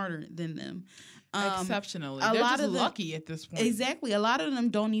smarter than them. Exceptionally. They're just lucky at this point. Exactly. A lot of them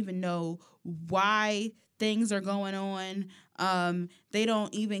don't even know why things are going on. They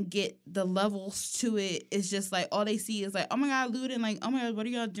don't even get the levels to it. It's just all they see is oh my God, looting, oh my God, what are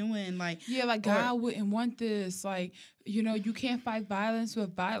y'all doing? God wouldn't want this. You can't fight violence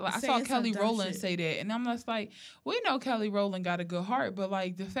with violence. I saw Kelly Rowland say that, and I'm just we know Kelly Rowland got a good heart, but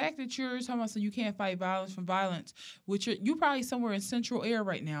the fact that you're talking about you can't fight violence from violence, which you probably somewhere in central air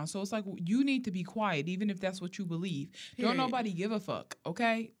right now. So it's you need to be quiet, even if that's what you believe. Period. Don't nobody give a fuck,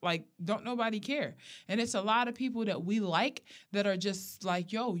 okay? Don't nobody care. And it's a lot of people that we that are just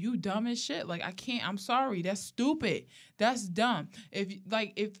yo, you dumb as shit. I can't, I'm sorry. That's stupid. That's dumb.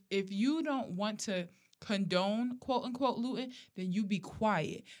 If you don't want to condone quote unquote looting, then you be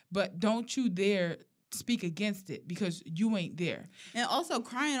quiet. But don't you dare speak against it, because you ain't there. And also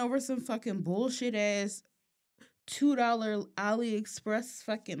crying over some fucking bullshit ass $2 AliExpress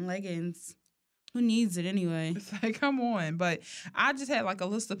fucking leggings. Who needs it anyway? It's come on. But I just had a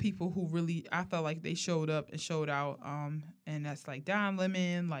list of people who really, I felt they showed up and showed out. And that's Don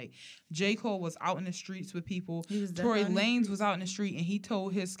Lemon, J. Cole was out in the streets with people. Tory Lanez was out in the street, and he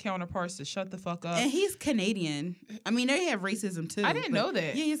told his counterparts to shut the fuck up. And he's Canadian. I mean, they have racism too. I didn't know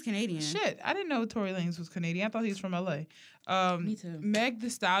that. Yeah, he's Canadian. Shit, I didn't know Tory Lanez was Canadian. I thought he was from LA. Me too. Meg Thee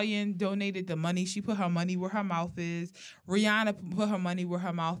Stallion donated the money. She put her money where her mouth is. Rihanna put her money where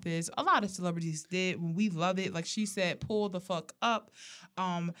her mouth is. A lot of celebrities did. We love it. She said, pull the fuck up.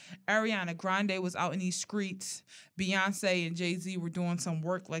 Ariana Grande was out in these streets. Beyonce and Jay-Z were doing some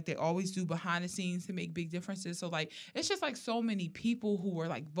work they always do behind the scenes to make big differences. So it's just so many people who were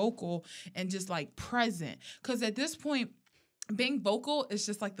vocal and just present. Because at this point, being vocal is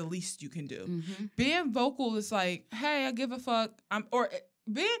just like the least you can do. Mm-hmm. Being vocal is like, hey, I give a fuck.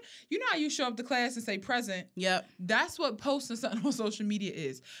 Being, you know how you show up to class and say present? Yep. That's what posting something on social media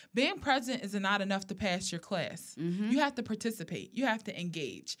is. Being present is not enough to pass your class. Mm-hmm. You have to participate. You have to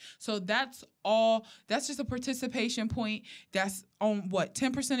engage. So that's all. That's just a participation point. That's on what,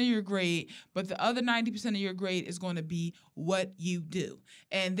 10% of your grade, but the other 90% of your grade is going to be what you do.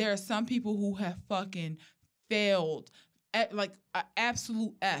 And there are some people who have fucking failed at like an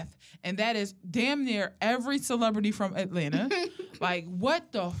absolute F, and that is damn near every celebrity from Atlanta. Like,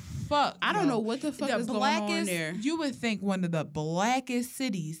 what the fuck? I don't know what the fuck is going on there. You would think one of the blackest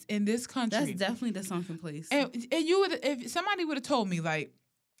cities in this country. That's definitely the sunken place. And you would, if somebody would have told me, like,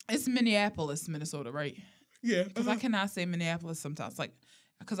 it's Minneapolis, Minnesota, right? Yeah. Because I cannot say Minneapolis sometimes, like,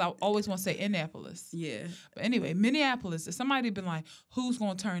 because I always want to say Annapolis. Yeah. But anyway, Minneapolis, if somebody had been like, who's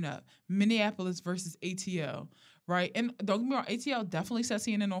going to turn up? Minneapolis versus ATL. Right? And don't get me wrong, ATL definitely set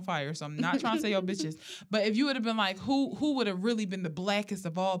CNN on fire, so I'm not trying to say y'all bitches. But if you would have been like, who would have really been the blackest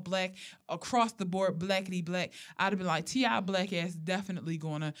of all black, across the board, blackity black, I'd have been like, T.I. black ass definitely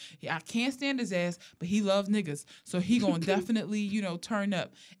gonna, I can't stand his ass, but he loves niggas. So he gonna definitely, turn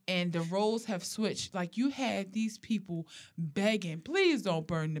up. And the roles have switched. Like, you had these people begging, please don't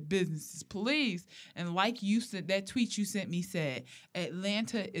burn the businesses, please. And like you said, that tweet you sent me said,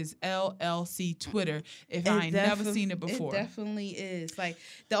 Atlanta is LLC Twitter. If I ain't never seen it before. It definitely is. Like,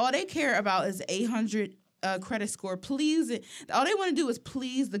 all they care about is 800 credit score. Please, all they want to do is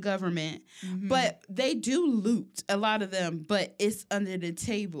please the government. Mm-hmm. But they do loot, a lot of them, but it's under the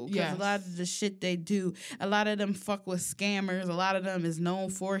table. Because a lot of the shit they do, a lot of them fuck with scammers. A lot of them is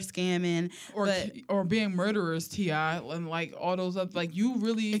known for scamming. Or being murderers, T.I. And like all those other, like you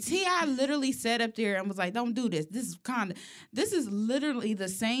really... T.I. literally sat up there and was like, don't do this. This is literally the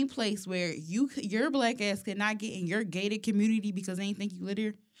same place where your black ass could not get in your gated community because they ain't think you live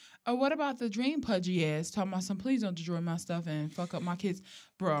here. Or what about the dream pudgy ass talking about please don't destroy my stuff and fuck up my kids?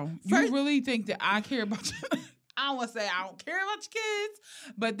 Bro, you really think that I care about you? I don't want to say I don't care about your kids,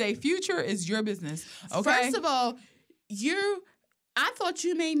 but their future is your business. Okay? First of all, I thought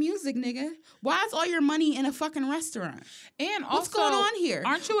you made music, nigga. Why is all your money in a fucking restaurant? And also, what's going on here?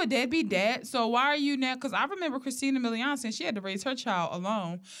 Aren't you a deadbeat dad? So why are you now? Because I remember Christina Milian saying she had to raise her child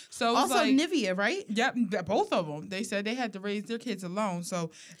alone. So also like, Nivea, right? Yep, both of them. They said they had to raise their kids alone.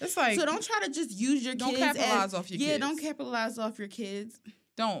 So it's like, so don't try to just use your kids. Don't capitalize off your kids. Yeah, don't capitalize off your kids.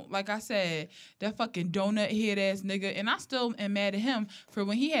 Don't. Like I said, that fucking donut head ass nigga. And I still am mad at him for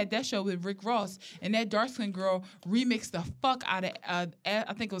when he had that show with Rick Ross and that dark skin girl remixed the fuck out of,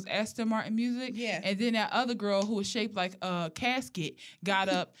 I think it was Aston Martin music. Yeah. And then that other girl who was shaped like a casket got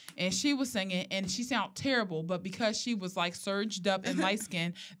up and she was singing and she sounded terrible. But because she was like surged up and light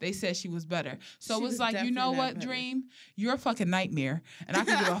skinned, they said she was better. So it was like, you know what, Dream? You're a fucking nightmare. And I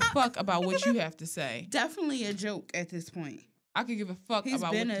can give a fuck about what you have to say. Definitely a joke at this point. I could give a fuck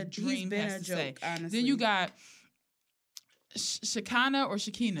about what the Dream has to say. Honestly. Then you got Shekinah or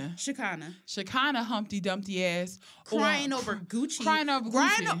Shekinah? Shekinah Humpty Dumpty ass. Crying over Gucci. Crying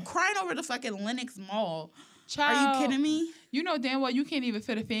over the fucking Lenox Mall. Child, are you kidding me? You know damn well you can't even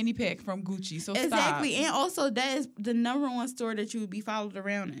fit a fanny pack from Gucci, so exactly. Stop. And also that is the #1 store that you would be followed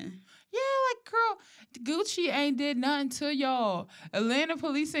around in. Yeah, like, girl, Gucci ain't did nothing to y'all. Atlanta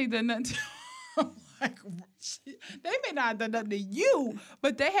police ain't done nothing to y'all. Like, they may not have done nothing to you,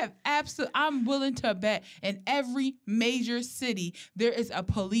 but they have absolutely. I'm willing to bet in every major city there is a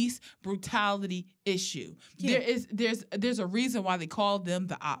police brutality issue. Yeah. There's a reason why they call them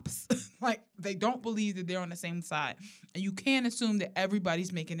the ops. Like, they don't believe that they're on the same side, and you can't assume that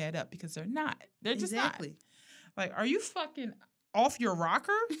everybody's making that up because they're not. They're just not. Like, are you fucking off your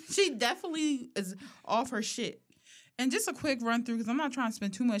rocker? She definitely is off her shit. And just a quick run through, because I'm not trying to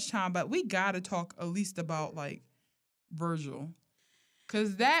spend too much time, but we got to talk at least about, like, Virgil.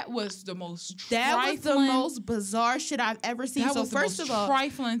 Because that was the most bizarre shit I've ever seen. That was the most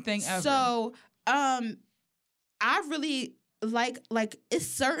trifling thing ever. So, I really like it's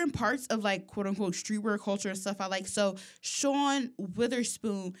certain parts of, like, quote unquote streetwear culture and stuff I like. So Sean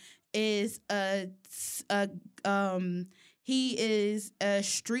Witherspoon is he is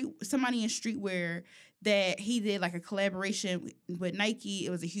somebody in streetwear that he did like a collaboration with Nike. It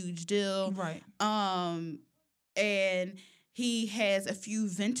was a huge deal. Right. And he has a few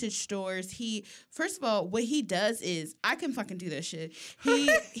vintage stores. First of all, what he does is, I can fucking do that shit.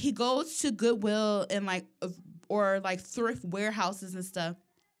 He goes to Goodwill and or thrift warehouses and stuff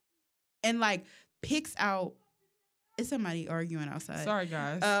and like picks out, it's somebody arguing outside. Sorry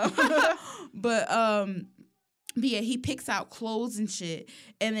guys. But But yeah, he picks out clothes and shit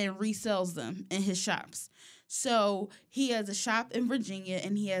and then resells them in his shops. So he has a shop in Virginia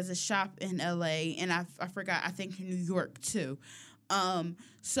and he has a shop in LA, and I forgot, I think in New York too.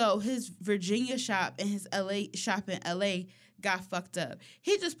 So his Virginia shop and his LA shop in LA got fucked up.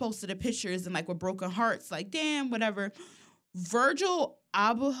 He just posted the pictures and like with broken hearts, like damn, whatever. Virgil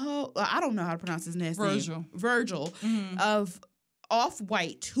Abloh, I don't know how to pronounce his name. Virgil of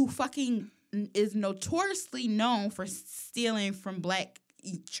Off-White, who fucking is notoriously known for stealing from black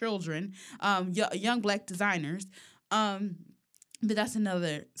children, young black designers. But that's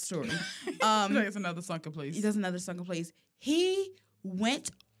another story. That's another sunken place. That's another sunken place. He went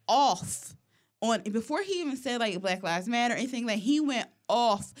off on, before he even said like Black Lives Matter or anything, like he went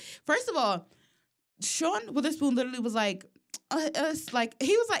off. First of all, Sean Witherspoon literally was like, like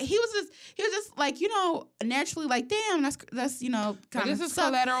he was just like, you know, naturally like, damn, that's you know, kind of this is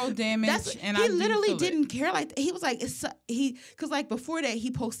collateral damage, and he literally didn't care. Like he was like, because like before that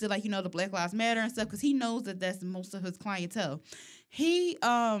he posted like, you know, the Black Lives Matter and stuff, because he knows that that's most of his clientele. He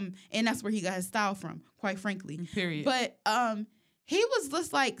and that's where he got his style from, quite frankly. Period. But he was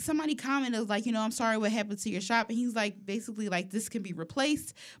just like, somebody commented like, you know, I'm sorry what happened to your shop. And he's like, basically like, this can be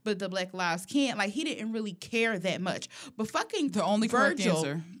replaced, but the Black Lives can't. Like, he didn't really care that much. But fucking the only correct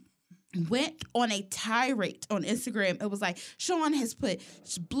answer went on a tirade on Instagram. It was like, Sean has put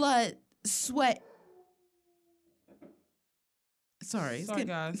blood, sweat. Sorry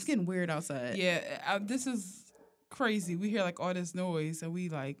guys. It's getting weird outside. Yeah, this is crazy. We hear like all this noise and we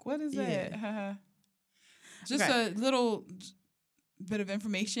like, what is that? Just a little bit of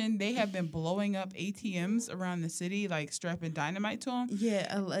information. They have been blowing up ATMs around the city, like strapping dynamite to them. Yeah,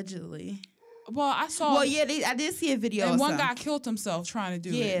 allegedly. Well, I saw. Well, yeah, I did see a video. And one guy killed himself trying to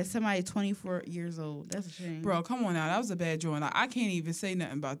do it. Yeah, somebody 24 years old. That's a shame. Bro, come on now. That was a bad joint. Like, I can't even say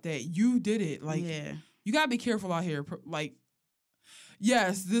nothing about that. You did it. Like, you gotta be careful out here. Like,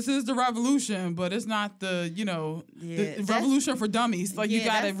 yes, this is the revolution, but it's not the, you know, the revolution for dummies. Like, you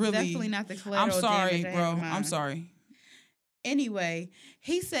gotta really. Definitely not the collateral. I'm sorry, bro. I'm sorry. Anyway,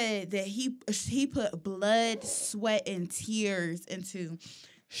 he said that he put blood, sweat, and tears into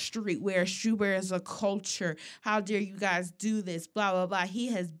streetwear. Streetwear is a culture. How dare you guys do this? Blah, blah, blah. He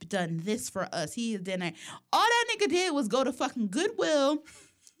has done this for us. He has done that. All that nigga did was go to fucking Goodwill,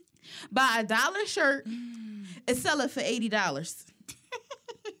 buy $1 shirt, and sell it for $80.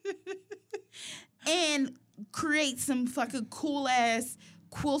 And create some fucking cool-ass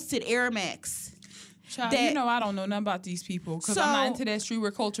quilted Air Max. Child, you know I don't know nothing about these people because I'm not into that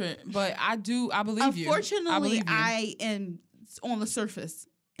streetwear culture, but I believe you. Unfortunately, I am on the surface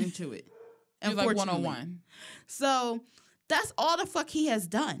into it. You're like 101. So that's all the fuck he has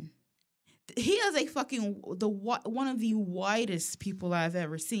done. He is a fucking one of the whitest people I've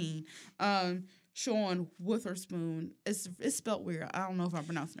ever seen. Sean Witherspoon. It's spelled weird. I don't know if I'm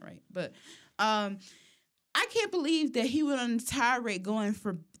pronouncing it right, but I can't believe that he went on a tirade going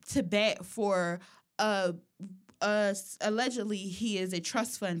to bat for. Allegedly he is a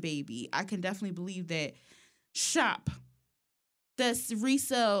trust fund baby. I can definitely believe that. Shop that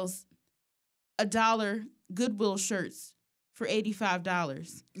resells $1 Goodwill shirts for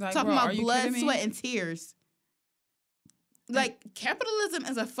 $85. Like, talking about blood, sweat, and tears. Like, capitalism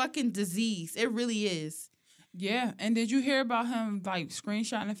is a fucking disease. It really is. Yeah, and did you hear about him like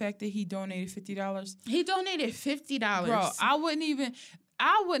screenshotting the fact that he donated $50? He donated $50. Bro, I wouldn't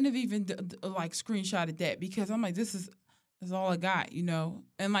have even like screenshotted that because I'm like, this is all I got, you know.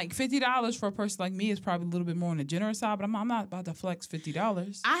 And like $50 for a person like me is probably a little bit more on the generous side, but I'm not about to flex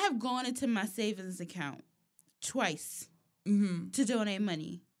 $50. I have gone into my savings account twice to donate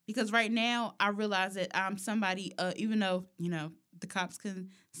money because right now I realize that I'm somebody, even though, you know, the cops can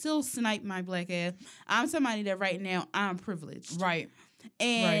still snipe my black ass, I'm somebody that right now I'm privileged. Right.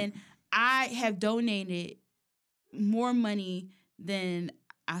 And I have donated more money than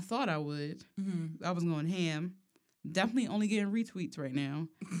I thought I would. I was going ham. Definitely only getting retweets right now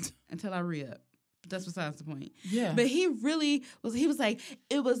until I re-up. But that's besides the point. Yeah. But he really was, he was like,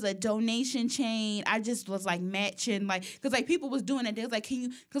 it was a donation chain. I just was like matching, like, because like people was doing it. They was like, can you,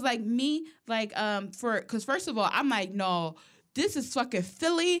 because like me, like, because first of all, I'm like, no, this is fucking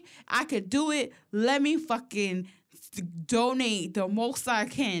Philly. I could do it. Let me fucking donate the most I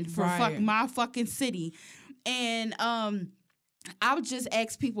can for my fucking city. And, I would just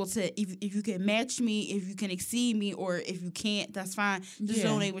ask people to, if you can match me, if you can exceed me, or if you can't, that's fine. Just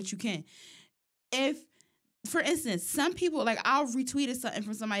donate what you can. If, for instance, some people, like, I'll retweet something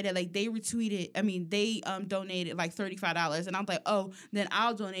from somebody that, like, they donated, like, $35, and I'm like, oh, then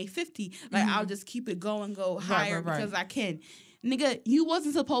I'll donate $50. Like, I'll just keep it going, go higher because I can. Nigga, you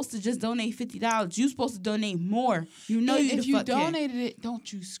wasn't supposed to just donate $50. You supposed to donate more. You know And you if the you fuck can. donated it,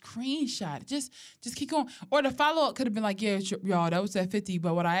 don't you screenshot it. Just keep going. Or the follow-up could have been like, yeah, y'all, that was at 50,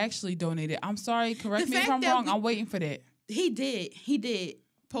 but what I actually donated, I'm sorry, correct The me if fact I'm that wrong. I'm waiting for that. He did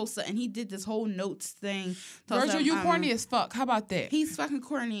post something. He did this whole notes thing. Virgil, you corny as fuck. How about that? He's fucking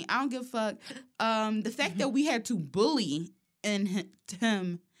corny. I don't give a fuck. The fact that we had to bully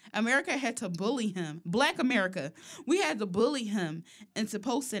him. America had to bully him. Black America. We had to bully him into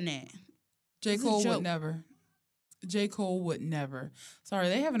posting that. J. It's a Cole joke. would never. J. Cole would never. Sorry,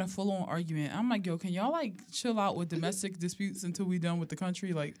 they having a full-on argument. I'm like, yo, can y'all like chill out with domestic disputes until we done with the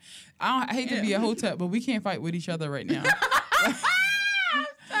country? Like, I hate to be a hotep, but we can't fight with each other right now.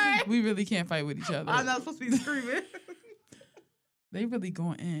 Sorry. We really can't fight with each other. I'm not supposed to be screaming. They really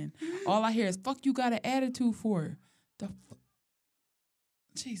going in. All I hear is, fuck you got an attitude for.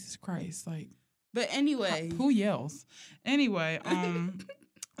 Jesus Christ. Like, But anyway. who yells? Anyway,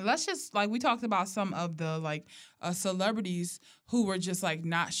 let's just, like, we talked about some of the, like, celebrities who were just, like,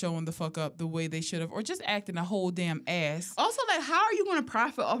 not showing the fuck up the way they should have, or just acting a whole damn ass. Also, like, how are you going to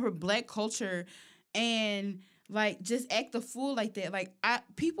profit off of Black culture and, like, just act a fool like that? Like,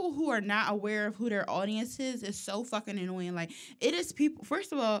 people who are not aware of who their audience is so fucking annoying. Like, it is people.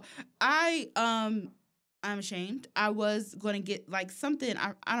 First of all, I'm ashamed. I was gonna get like something.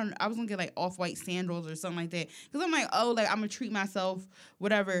 I was gonna get like Off-White sandals or something like that. Cause I'm like, oh, like I'm gonna treat myself,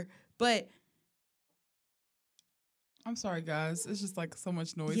 whatever. But I'm sorry, guys. It's just like so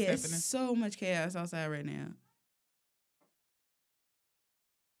much noise yeah, happening. so much chaos outside right now.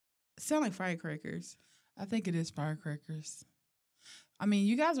 Sound like firecrackers. I think it is firecrackers. I mean,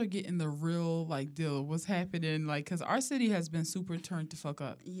 you guys are getting the real, like, deal of what's happening, like, because our city has been super turned to fuck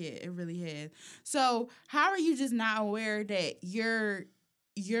up. Yeah, it really has. So how are you just not aware that your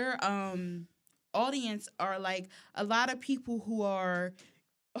audience are, like, a lot of people who are,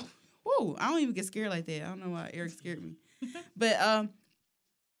 whoa, I don't even get scared like that. I don't know why Eric scared me. But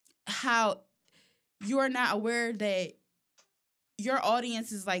how you are not aware that your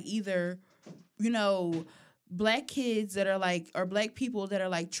audience is, like, either, you know, Black kids that are like, or Black people that are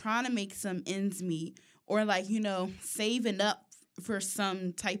like trying to make some ends meet, or like, you know, saving up for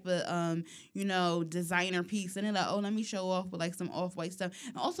some type of you know, designer piece, and they're like, oh, let me show off with like some Off-White stuff.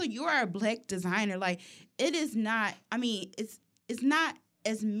 And also, you are a Black designer. Like, it is not, I mean, it's not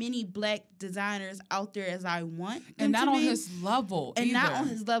as many Black designers out there as I want them And not to on be. his level And either. not on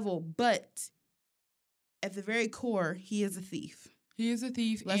his level, but at the very core, he is a thief. He is a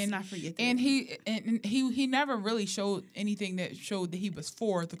thief. Let's not forget that. And he never really showed anything that showed that he was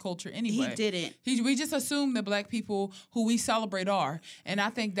for the culture anyway. He didn't. We just assume that Black people who we celebrate are. And I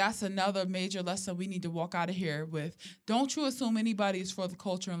think that's another major lesson we need to walk out of here with. Don't you assume anybody is for the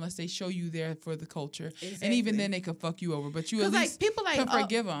culture unless they show you they're for the culture. Exactly. And even then they could fuck you over. But you at least like, people like, can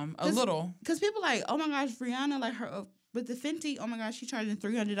forgive them a little. Because people like, oh my gosh, Rihanna, like her, with the Fenty, oh my gosh, she charging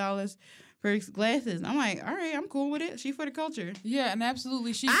 $300 for glasses. I'm like, all right, I'm cool with it. She for the culture. Yeah, and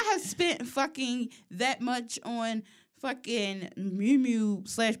absolutely. I have spent fucking that much on fucking Miu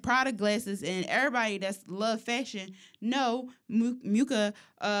Miu / Prada glasses, and everybody that's love fashion, no, Muka,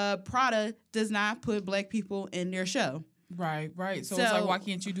 Prada does not put Black people in their show. Right. So it's like, why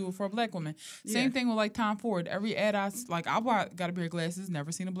can't you do it for a Black woman? Same thing with like Tom Ford. Every ad I got a pair of glasses,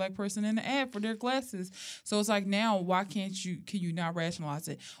 never seen a Black person in the ad for their glasses. So it's like, now why can you not rationalize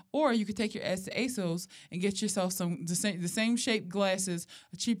it? Or you could take your ass to ASOS and get yourself the same shape glasses,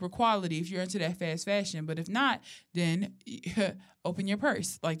 a cheaper quality if you're into that fast fashion. But if not, then open your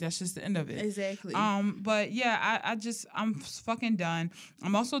purse. Like, that's just the end of it. Exactly. But yeah, I'm fucking done.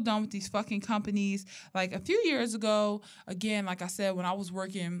 I'm also done with these fucking companies. Like, a few years ago, again, like I said, when I was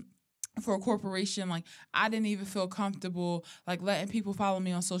working for a corporation, like, I didn't even feel comfortable like letting people follow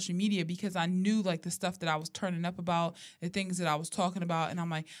me on social media because I knew like the stuff that I was turning up about, the things that I was talking about, and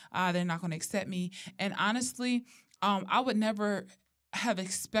I'm like, they're not going to accept me. And honestly, I would never have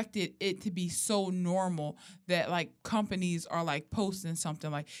expected it to be so normal that like companies are like posting something.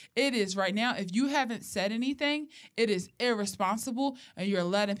 Like, it is right now. If you haven't said anything, it is irresponsible, and you're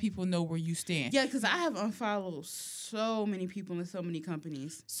letting people know where you stand. Yeah, because I have unfollowed so many people in so many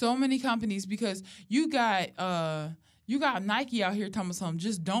companies. So many companies, because you got Nike out here telling me something,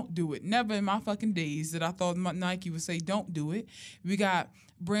 just don't do it. Never in my fucking days that I thought Nike would say don't do it. We got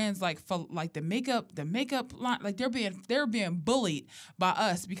brands like the makeup line, like they're being bullied by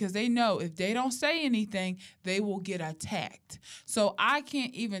us because they know if they don't say anything, they will get attacked. So I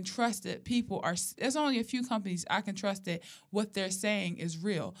can't even trust that there's only a few companies I can trust that what they're saying is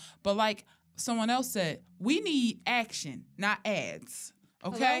real. But like someone else said, we need action, not ads.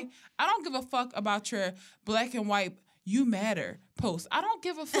 Okay? Hello? I don't give a fuck about your black and white "You matter" post. I don't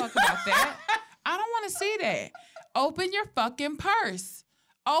give a fuck about that. I don't want to see that. Open your fucking purse.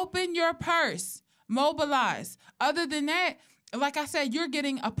 Open your purse. Mobilize. Other than that, like I said, you're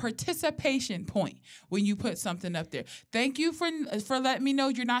getting a participation point when you put something up there. Thank you for letting me know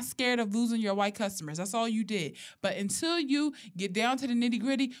you're not scared of losing your white customers. That's all you did. But until you get down to the nitty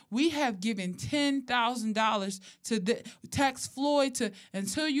gritty, we have given $10,000 to Tex Floyd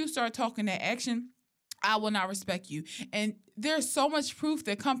until you start talking that action. I will not respect you. And there's so much proof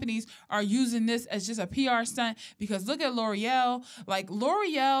that companies are using this as just a PR stunt, because look at L'Oreal. Like,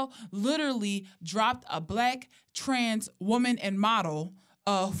 L'Oreal literally dropped a black trans woman and model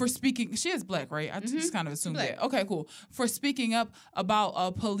for speaking. She is black, right? I just kind of assumed that. Okay, cool. For speaking up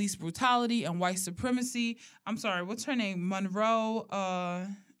about police brutality and white supremacy. I'm sorry, what's her name? Monroe.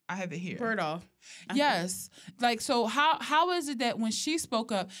 I have it here. Bergdorf. Yes. Like, so how is it that when she spoke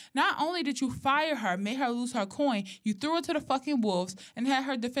up, not only did you fire her, made her lose her coin, you threw her to the fucking wolves and had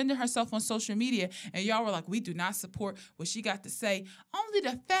her defending herself on social media, and y'all were like, we do not support what she got to say, only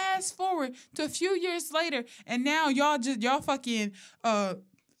to fast forward to a few years later, and now y'all fucking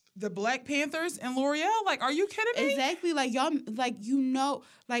the Black Panthers and L'Oreal? Like, are you kidding me? Exactly. Like, y'all, like, you know,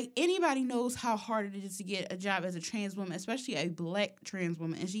 like, anybody knows how hard it is to get a job as a trans woman, especially a black trans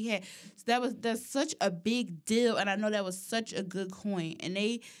woman. And that's such a big deal. And I know that was such a good coin. And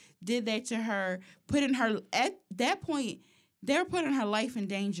they did that to her, at that point, they were putting her life in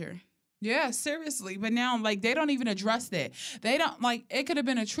danger. Yeah, seriously. But now, like, they don't even address that. They don't, like, it could have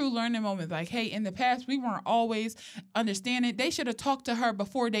been a true learning moment. Like, hey, in the past, we weren't always understanding. They should have talked to her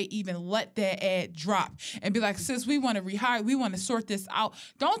before they even let that ad drop and be like, sis, we want to rehire. We want to sort this out.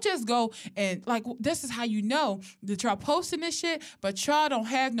 Don't just go and, like, this is how you know that y'all posting this shit, but y'all don't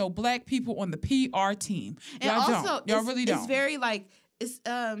have no black people on the PR team. And y'all also, don't. Y'all really don't. It's very, like, it's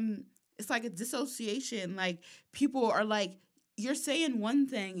like a dissociation. Like, people are like, you're saying one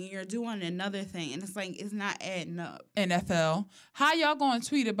thing and you're doing another thing, and it's like, it's not adding up. NFL, how y'all gonna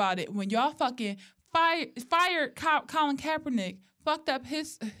tweet about it when y'all fucking fired Colin Kaepernick, fucked up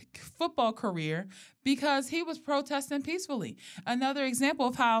his football career because he was protesting peacefully? Another example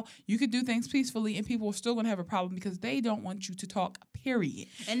of how you could do things peacefully and people are still gonna have a problem because they don't want you to talk, period.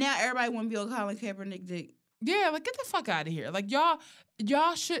 And now everybody want to be on Colin Kaepernick dick. Yeah, like, get the fuck out of here. Like,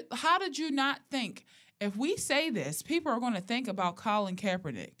 y'all should, how did you not think, if we say this, people are going to think about Colin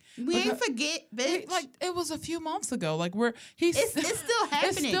Kaepernick? We ain't forget, bitch. Like, it was a few months ago. Like, it's still happening.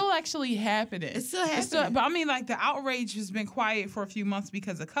 It's still actually happening. It's still happening. But I mean, like, the outrage has been quiet for a few months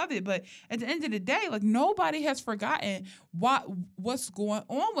because of COVID. But at the end of the day, like, nobody has forgotten what's going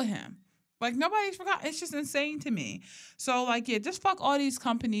on with him. Like, nobody's forgotten. It's just insane to me. So, like, yeah, just fuck all these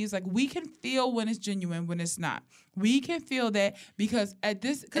companies. Like, we can feel when it's genuine, when it's not. We can feel that because at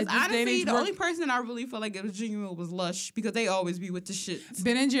this honestly, day, the only person I really felt like it was genuine was Lush, because they always be with the shit.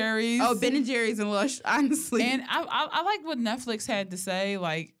 Ben and Jerry's. Oh, Ben and Jerry's and Lush, honestly. And I like what Netflix had to say.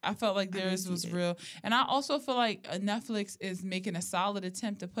 Like, I felt like theirs was real. And I also feel like Netflix is making a solid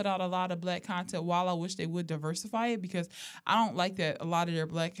attempt to put out a lot of black content, while I wish they would diversify it, because I don't like that a lot of their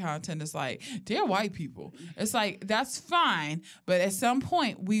black content is like, they're white people. It's like, that's fine. But at some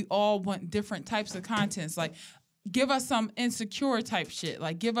point, we all want different types of contents. Like, give us some insecure type shit.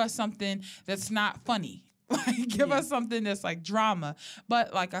 Like, give us something that's not funny. Like, give us something that's like drama.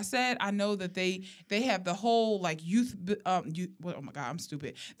 But like I said, I know that they have the whole like oh my God, I'm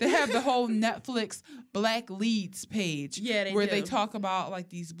stupid. They have the whole Netflix Black Leads page, where they talk about like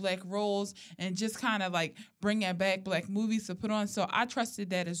these black roles and just kind of like bringing back black movies to put on. So I trusted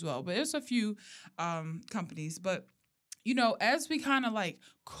that as well. But there's a few companies, but you know, as we kind of like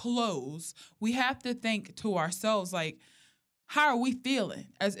close, we have to think to ourselves, like, how are we feeling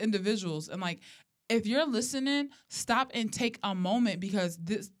as individuals? And like, if you're listening, stop and take a moment, because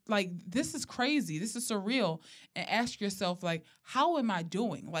this is crazy. This is surreal. And ask yourself, like, how am I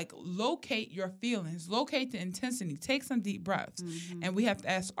doing? Like, locate your feelings, locate the intensity, take some deep breaths. Mm-hmm. And we have to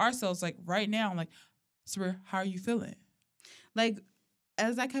ask ourselves, like, right now, like, Sabir, how are you feeling? Like,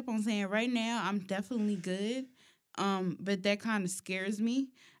 as I kept on saying, right now, I'm definitely good. But that kind of scares me.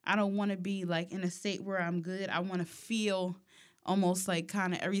 I don't want to be like in a state where I'm good. I want to feel almost like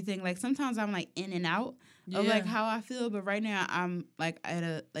kind of everything. Like, sometimes I'm like in and out of like how I feel, but right now I'm like at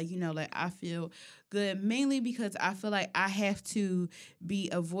a, like, you know, like I feel good, mainly because I feel like I have to be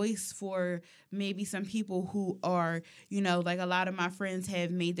a voice for maybe some people who are, you know, like a lot of my friends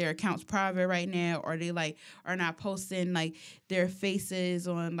have made their accounts private right now, or they like are not posting like their faces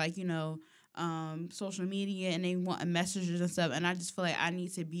on, like, you know, social media, and they want messages and stuff. And I just feel like I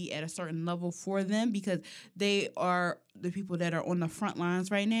need to be at a certain level for them because they are the people that are on the front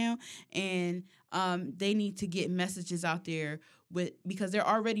lines right now, and they need to get messages out there because they're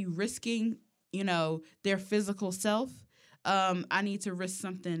already risking, their physical self. I need to risk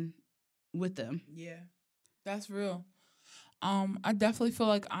something with them. Yeah, that's real. I definitely feel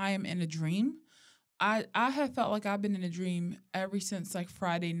like I am in a dream. I have felt like I've been in a dream ever since like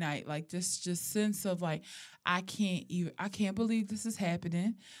Friday night. Like this just sense of like I can't believe this is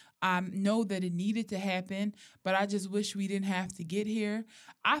happening. I know that it needed to happen, but I just wish we didn't have to get here.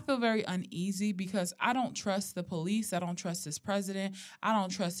 I feel very uneasy because I don't trust the police. I don't trust this president. I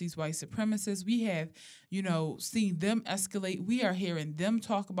don't trust these white supremacists. We have, seen them escalate. We are hearing them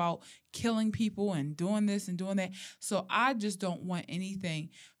talk about killing people and doing this and doing that. So I just don't want anything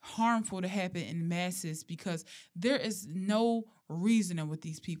harmful to happen in masses because there is no reasoning with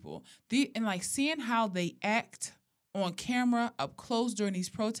these people. And like seeing how they act on camera up close during these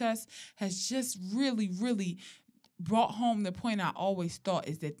protests has just really, really brought home the point I always thought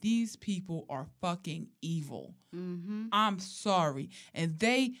is that these people are fucking evil. Mm-hmm. I'm sorry. And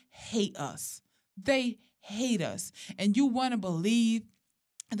they hate us. They hate us. And you want to believe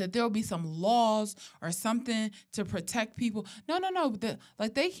that there'll be some laws or something to protect people. No.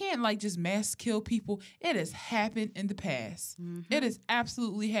 They can't just mass kill people. It has happened in the past. Mm-hmm. It has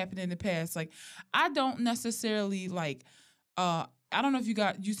absolutely happened in the past. Like, I don't necessarily I don't know if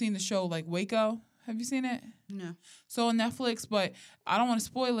you seen the show Waco. Have you seen it? No. So on Netflix, but I don't want to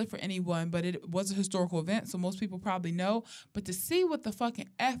spoil it for anyone, but it was a historical event, so most people probably know. But to see what the fucking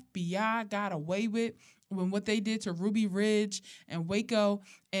FBI got away with when what they did to Ruby Ridge and Waco,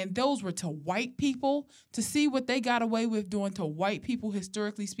 and those were to white people, to see what they got away with doing to white people,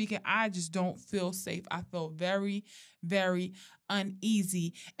 historically speaking, I just don't feel safe. I feel very, very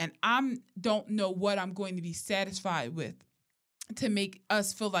uneasy, and I don't know what I'm going to be satisfied with to make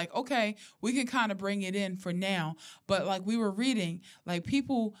us feel like, okay, we can kind of bring it in for now. But like we were reading,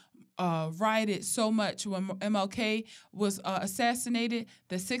 people rioted so much when MLK was assassinated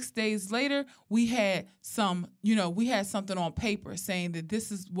that 6 days later we had something on paper saying that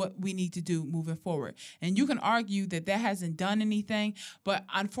this is what we need to do moving forward. And you can argue that hasn't done anything, but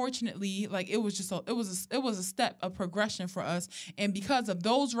unfortunately, it was a step of progression for us. And because of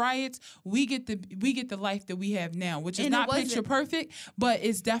those riots, we get the life that we have now, which is not picture perfect, but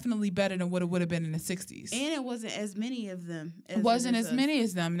it's definitely better than what it would have been in the 60s. And it wasn't as many of them. It wasn't as many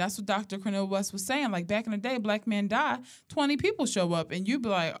as them. That's what Dr. Cornel West was saying. Like back in the day, black men die, 20 people show up, and you'd be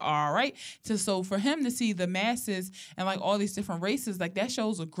like, all right. So for him to see the masses and all these different races, that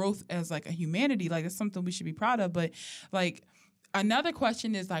shows a growth as a humanity. That's something we should be proud of. But another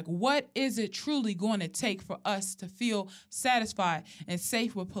question is what is it truly going to take for us to feel satisfied and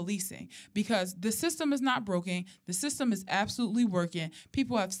safe with policing? Because the system is not broken. The system is absolutely working.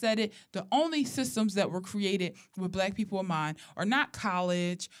 People have said it. The only systems that were created with black people in mind are not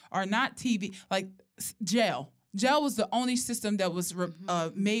college, are not TV, jail. Jail was the only system that was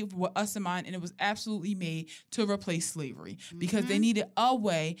made with us in mind, and it was absolutely made to replace slavery because they needed a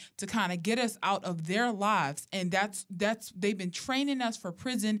way to kind of get us out of their lives, and that's they've been training us for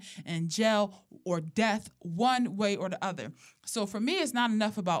prison and jail or death one way or the other. So for me, it's not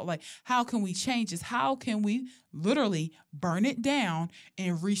enough about how can we change this? How can we literally burn it down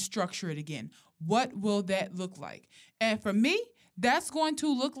and restructure it again? What will that look like? And for me, that's going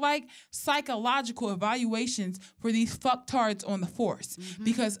to look like psychological evaluations for these fucktards on the force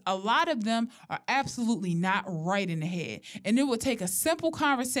because a lot of them are absolutely not right in the head. And it would take a simple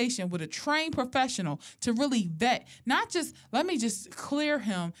conversation with a trained professional to really vet, not just, let me just clear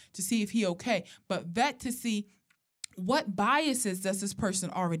him to see if he okay, but vet to see what biases does this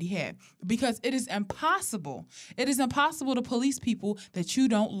person already have? Because it is impossible. It is impossible to police people that you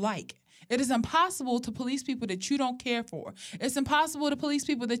don't like. It is impossible to police people that you don't care for. It's impossible to police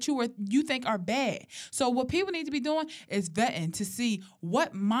people that you think are bad. So what people need to be doing is vetting to see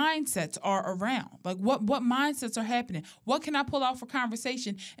what mindsets are around. What mindsets are happening. What can I pull out for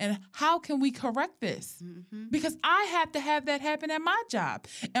conversation? And how can we correct this? Mm-hmm. Because I have to have that happen at my job.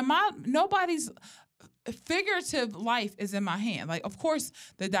 And nobody's figurative life is in my hand. Of course,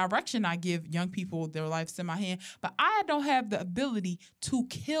 the direction I give young people, their life's in my hand, but I don't have the ability to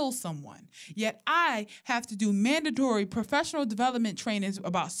kill someone. Yet I have to do mandatory professional development trainings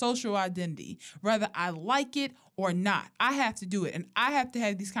about social identity, whether I like it or not. I have to do it, and I have to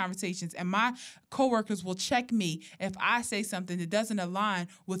have these conversations, and my coworkers will check me if I say something that doesn't align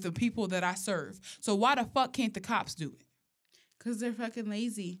with the people that I serve. So why the fuck can't the cops do it? Because they're fucking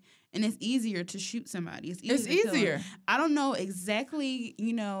lazy. And it's easier to shoot somebody. It's easier. I don't know exactly,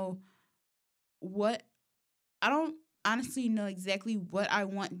 what I don't honestly know exactly what I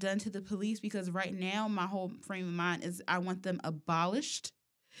want done to the police, because right now my whole frame of mind is I want them abolished.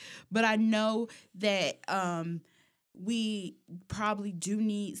 But I know that we probably do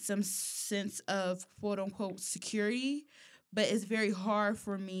need some sense of quote unquote security, but it's very hard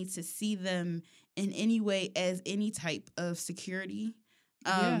for me to see them in any way as any type of security.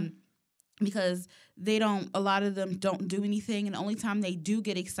 Yeah. Because a lot of them don't do anything, and the only time they do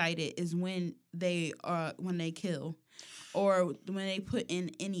get excited is when they kill, or when they put in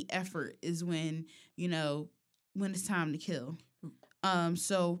any effort is when when it's time to kill.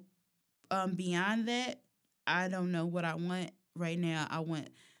 So beyond that, I don't know what I want right now. I want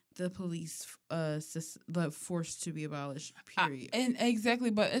the police the force to be abolished, period. And exactly,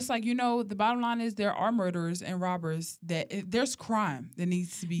 but it's like, the bottom line is there are murderers and robbers there's crime that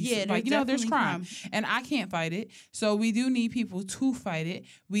needs to be there's crime, and I can't fight it. So we do need people to fight it.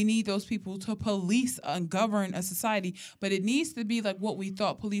 We need those people to police and govern a society, but it needs to be like what we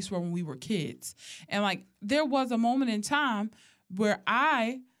thought police were when we were kids. And like there was a moment in time where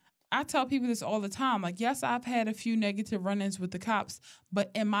I tell people this all the time. Like, yes, I've had a few negative run-ins with the cops,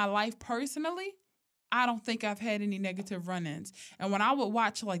 but in my life personally, I don't think I've had any negative run-ins. And when I would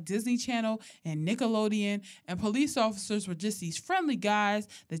watch like Disney Channel and Nickelodeon, and police officers were just these friendly guys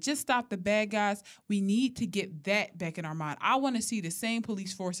that just stopped the bad guys, we need to get that back in our mind. I want to see the same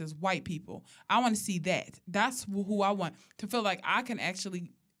police force as white people. I want to see that. That's who I want to feel like I can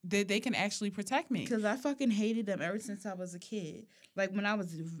actually that they can actually protect me. Because I fucking hated them ever since I was a kid. Like when I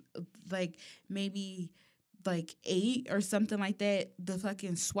was like maybe like 8 or something like that, the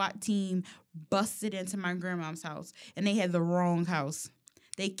fucking SWAT team busted into my grandma's house, and they had the wrong house.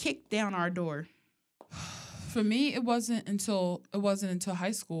 They kicked down our door. For me, it wasn't until high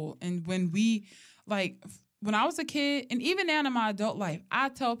school, and when I was a kid, and even now in my adult life, I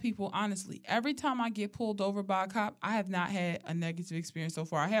tell people honestly, every time I get pulled over by a cop, I have not had a negative experience so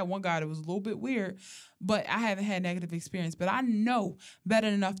far. I had one guy that was a little bit weird, but I haven't had negative experience. But I know better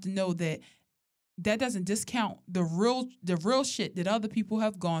enough to know that doesn't discount the real shit that other people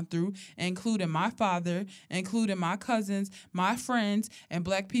have gone through, including my father, including my cousins, my friends, and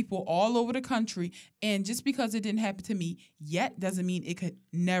black people all over the country. And just because it didn't happen to me yet doesn't mean it could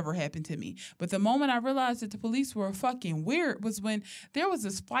never happen to me. But the moment I realized that the police were fucking weird was when there was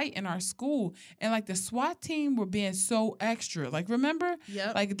this fight in our school, and like the SWAT team were being so extra. Like, remember?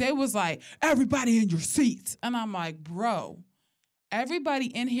 Yep. Like they was like, everybody in your seats. And I'm like, bro, everybody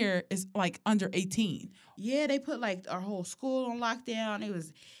in here is like under 18. Yeah, they put like our whole school on lockdown. It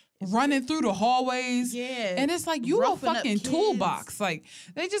was running through the hallways. Yeah. And it's like, you a fucking toolbox. Like,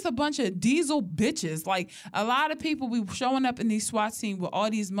 they just a bunch of diesel bitches. Like, a lot of people be showing up in these SWAT teams with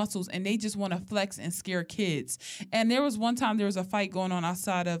all these muscles, and they just want to flex and scare kids. And there was one time there was a fight going on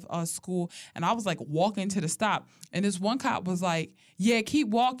outside of school, and I was like walking to the stop, and this one cop was like, yeah, keep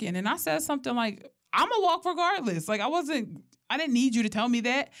walking. And I said something like, I'm going to walk regardless. Like, I didn't need you to tell me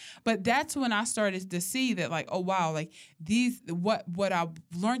that. But that's when I started to see that, like, oh, wow, like what I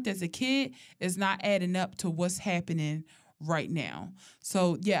learned as a kid is not adding up to what's happening right now.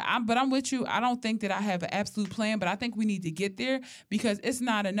 So, yeah, I'm with you. I don't think that I have an absolute plan, but I think we need to get there, because it's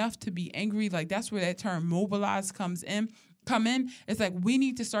not enough to be angry. Like, that's where that term mobilize come in. It's like we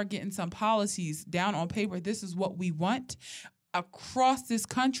need to start getting some policies down on paper. This is what we want across this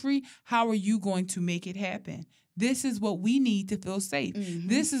country. How are you going to make it happen? This is what we need to feel safe. Mm-hmm.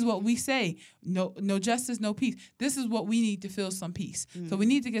 This is what we say. No justice, no peace. This is what we need to feel some peace. Mm-hmm. So we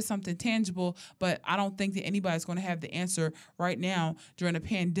need to get something tangible, but I don't think that anybody's going to have the answer right now during a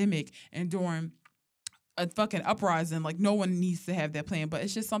pandemic and during a fucking uprising. Like, no one needs to have that plan, but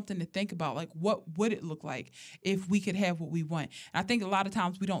it's just something to think about. Like, what would it look like if we could have what we want? And I think a lot of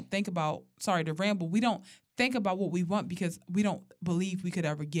times we don't think about, sorry to ramble, we don't think about what we want because we don't believe we could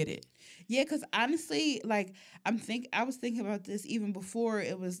ever get it. Yeah, because honestly, like, I was thinking about this even before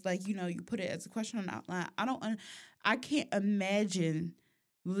it was like, you put it as a question on the outline. I can't imagine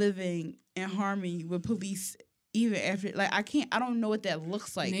living in harmony with police even after, like, I don't know what that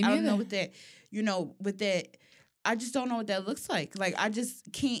looks like. I don't know what that, with that, I just don't know what that looks like. Like, I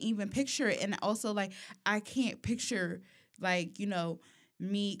just can't even picture it. And also, like, I can't picture, like,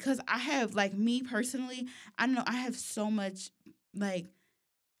 me, because I have, like, me personally, I know I have so much, like,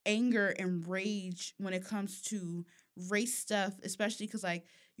 anger and rage when it comes to race stuff, especially because, like,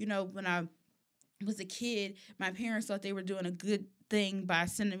 when I was a kid, my parents thought they were doing a good thing by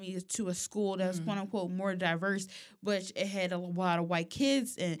sending me to a school that was quote unquote more diverse, which it had a lot of white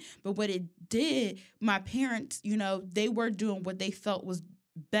kids in. But what it did, my parents, they were doing what they felt was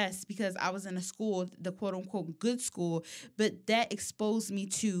best because I was in a school, the quote unquote good school, but that exposed me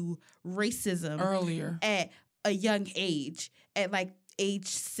to racism earlier at a young age, at like age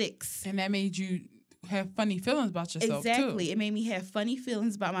 6. And that made you have funny feelings about yourself Exactly. too. It made me have funny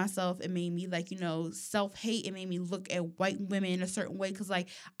feelings about myself. It made me like, self-hate. It made me look at white women in a certain way. Because like,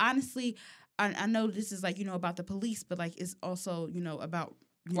 honestly, I know this is like, about the police, but like it's also, about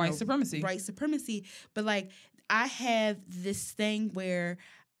white supremacy. White supremacy. But like I have this thing where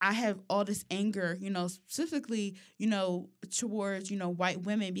I have all this anger, specifically, towards, white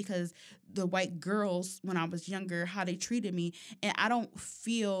women because the white girls when I was younger, how they treated me. And I don't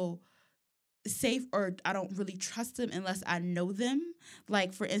feel safe or I don't really trust them unless I know them.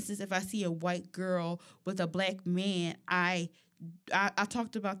 Like, for instance, if I see a white girl with a black man, I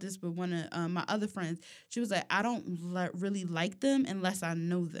talked about this with one of my other friends. She was like, I don't really like them unless I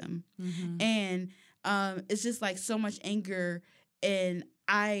know them. Mm-hmm. And it's just like so much anger. And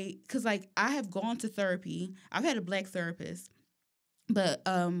because like I have gone to therapy. I've had a black therapist, but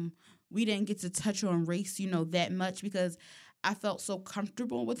we didn't get to touch on race, that much because I felt so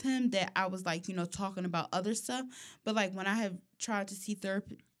comfortable with him that I was like, talking about other stuff. But like when I have tried to see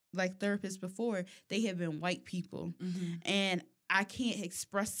therapists before, they have been white people. Mm-hmm. And I can't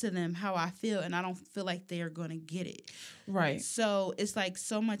express to them how I feel, and I don't feel like they are going to get it. Right. So it's like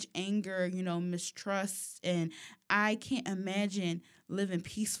so much anger, mistrust, and I can't imagine living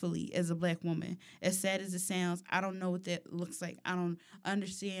peacefully as a black woman. As sad as it sounds, I don't know what that looks like. I don't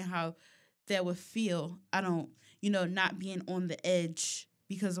understand how that would feel. I don't, not being on the edge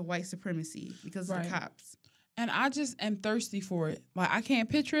because of white supremacy, because of the cops. And I just am thirsty for it. Like, I can't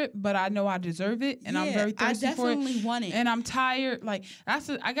picture it, but I know I deserve it, and I'm very thirsty for it. I definitely want it. And I'm tired. Like,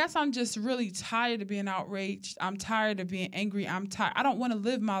 I guess I'm just really tired of being outraged. I'm tired of being angry. I'm tired. I don't want to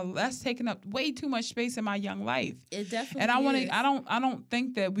live that's taking up way too much space in my young life. It definitely and is. I don't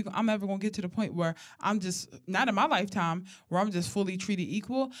think that I'm ever going to get to the point where I'm just, not in my lifetime, where I'm just fully treated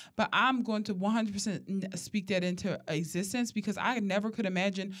equal, but I'm going to 100% speak that into existence because I never could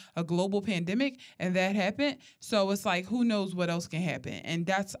imagine a global pandemic and that happened. So it's like, who knows what else can happen?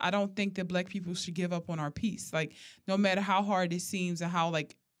 And I don't think that black people should give up on our peace. Like, no matter how hard it seems and how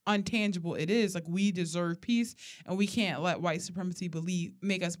like untangible it is, like, we deserve peace, and we can't let white supremacy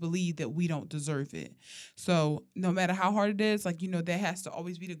make us believe that we don't deserve it. So no matter how hard it is, like, that has to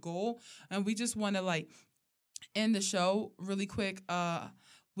always be the goal. And we just want to like end the show really quick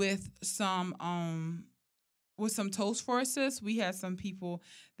with some toast for us, sis. We had some people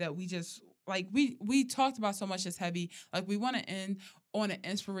that we just like we talked about so much as heavy. Like, we want to end on an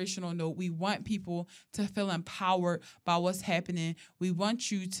inspirational note. We want people to feel empowered by what's happening. We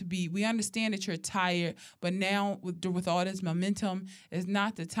want you to we understand that you're tired, but now with all this momentum, is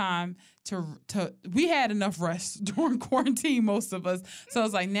not the time to we had enough rest during quarantine, most of us. So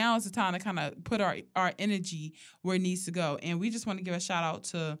it's like, now is the time to kind of put our energy where it needs to go. And we just want to give a shout out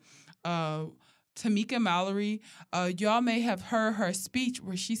to Tamika Mallory. Y'all may have heard her speech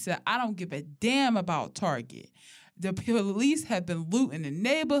where she said, I don't give a damn about Target. The police have been looting the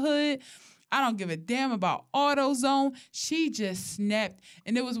neighborhood. I don't give a damn about AutoZone. She just snapped.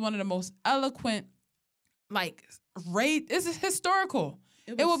 And it was one of the most eloquent, like, this is historical.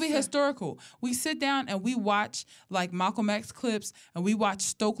 It will be historical. We sit down and we watch like Malcolm X clips, and we watch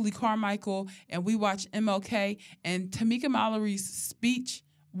Stokely Carmichael, and we watch MLK, and Tamika Mallory's speech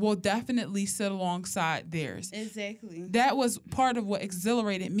will definitely sit alongside theirs. Exactly. That was part of what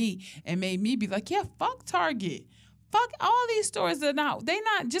exhilarated me and made me be like, yeah, fuck Target. Fuck all these stores. They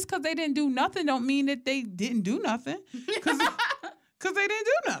not just because they didn't do nothing don't mean that they didn't do nothing. Because they didn't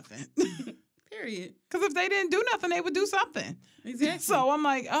do nothing. Period. Because if they didn't do nothing, they would do something. Exactly. So I'm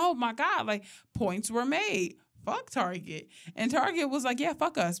like, oh my God, like, points were made. Fuck Target. And Target was like, yeah,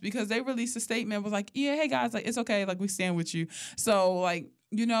 fuck us, because they released a statement, was like, yeah, hey guys, like, it's okay, like, we stand with you. So like,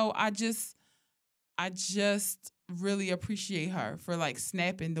 I just really appreciate her for like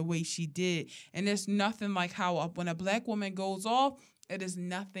snapping the way she did. And there's nothing like how when a black woman goes off, it is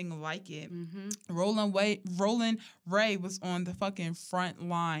nothing like it. Mm-hmm. Roland Ray was on the fucking front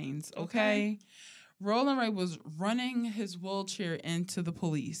lines, okay? Roland Ray was running his wheelchair into the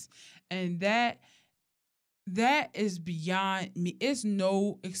police. And that is beyond me. It's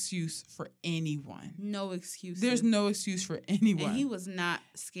no excuse for anyone. No excuse. There's no excuse for anyone. And he was not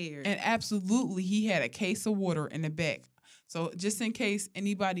scared. And absolutely, he had a case of water in the back So just in case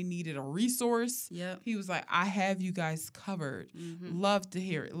anybody needed a resource, Yep. he was like, I have you guys covered. Love to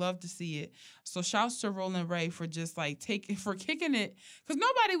hear it. Love to see it. So shouts to Roland Ray for just like kicking it. Because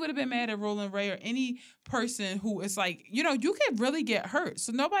nobody would have been mad at Roland Ray or any person who is like, you could really get hurt.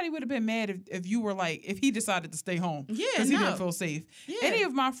 So nobody would have been mad if you were like, if he decided to stay home. Yeah, Because he didn't feel safe. Yeah. Any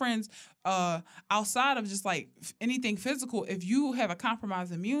of my friends, outside of just like anything physical, if you have a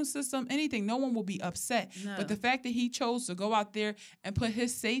compromised immune system, anything, no one will be upset. No. But the fact that he chose to go out there and put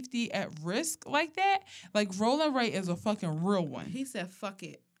his safety at risk like that, like Roland Ray is a fucking real one. He said, "Fuck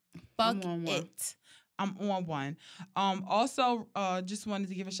it, Fuck I'm on one." it. I'm on one. Also, just wanted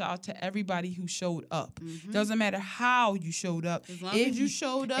to give a shout out to everybody who showed up. Doesn't matter how you showed up. As long as you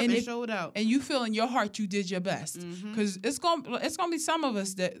showed up and showed out. And you feel in your heart you did your best. Because it's gonna be some of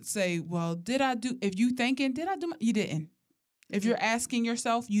us that say, well, if you thinking, did I do you didn't. If you're asking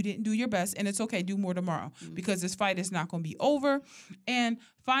yourself, you didn't do your best, and it's okay, do more tomorrow because this fight is not going to be over. And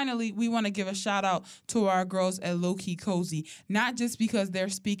finally, we want to give a shout out to our girls at Low Key Cozy, not just because they're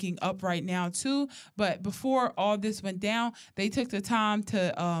speaking up right now too, but before all this went down, they took the time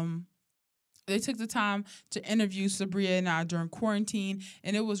to interview Sabria and I during quarantine,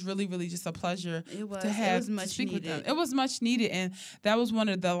 and it was really, really just a pleasure to speak with them. It was much needed, and that was one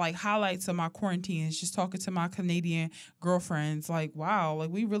of the like highlights of my quarantine is just talking to my Canadian girlfriends. Like, wow, like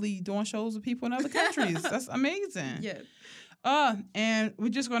we really doing shows with people in other countries. That's amazing. Yeah. And we're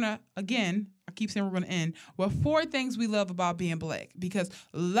just gonna again. I keep saying we're going to end with 4 things we love about being Black, because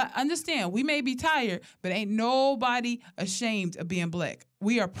understand we may be tired, but ain't nobody ashamed of being Black.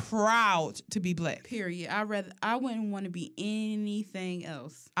 We are proud to be Black. Period. I wouldn't want to be anything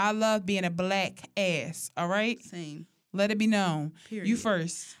else. I love being a Black ass. All right. Same. Let it be known. Period. You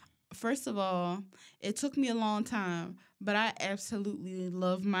first. First of all, it took me a long time, but I absolutely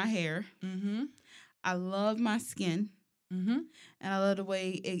love my hair. I love my skin. And I love the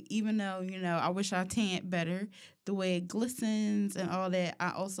way it, even though, I wish I tanned better, the way it glistens and all that.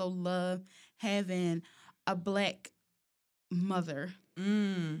 I also love having a Black mother.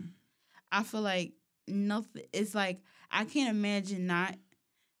 I feel like nothing, it's like, I can't imagine not,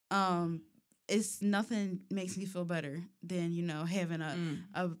 it's nothing makes me feel better than, having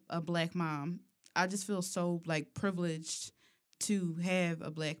a Black mom. I just feel so like privileged to have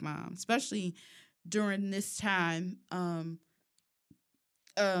a Black mom, especially during this time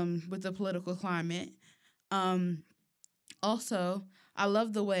with the political climate. Also, I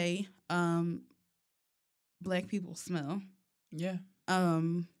love the way Black people smell. Yeah. A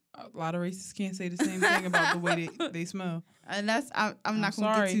lot of racists can't say the same thing about the way they smell. And I'm not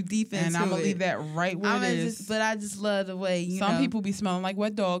going to get too deep into it. And I'm going to leave that right where it is. But I just love the way, Some people be smelling like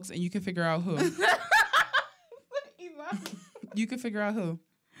wet dogs, and you can figure out who. You can figure out who.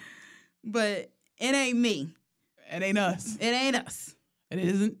 But it ain't me. It ain't us. It ain't us. It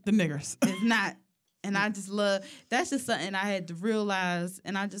isn't the niggers. It's not. And I just love, that's just something I had to realize.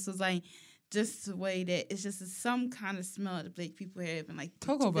 And I just was like, just the way that it's just some kind of smell that Black people have, and like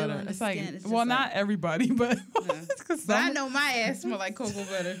cocoa butter. It's like, it's well, not everybody, but but I know my ass smell like cocoa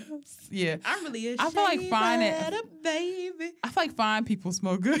butter. Yeah, I'm really ashamed. I feel like baby. I feel like fine people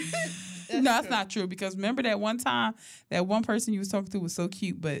smell good. That's not true, because remember that one time that one person you was talking to was so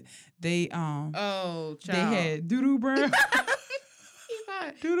cute, but they they had doo-doo brown.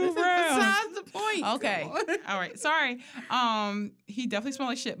 Doodle brown. Besides the point. Okay. All right. Sorry. He definitely smelled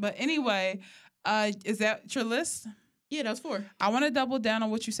like shit. But anyway, is that your list? Yeah, that's 4. I want to double down on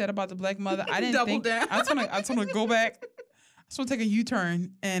what you said about the Black mother. I didn't double down. I just want to go back. I just want to take a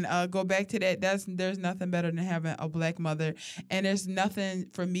U-turn and go back to that. There's nothing better than having a Black mother, and there's nothing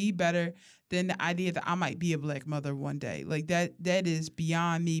for me better than the idea that I might be a Black mother one day. Like that is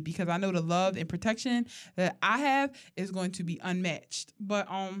beyond me, because I know the love and protection that I have is going to be unmatched. But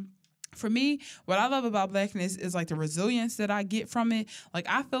for me, what I love about Blackness is like the resilience that I get from it. Like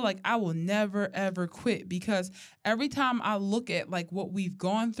I feel like I will never ever quit, because every time I look at like what we've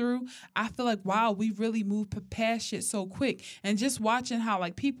gone through, I feel like, wow, we really moved past shit so quick. And just watching how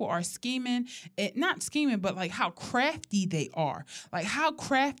like people are scheming, not scheming, but like how crafty they are. Like how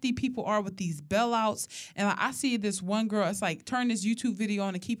crafty people are with these bailouts. And like I see this one girl, it's like turn this YouTube video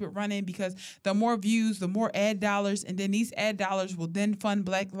on and keep it running, because the more views, the more ad dollars, and then these ad dollars will then fund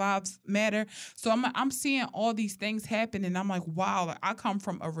Black Lives Matter. So I'm seeing all these things happen, and I'm like, wow, like I come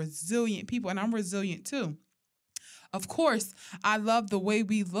from a resilient people, and I'm resilient too. Of course, I love the way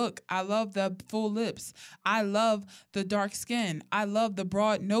we look. I love the full lips. I love the dark skin. I love the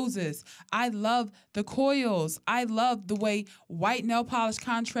broad noses. I love the coils. I love the way white nail polish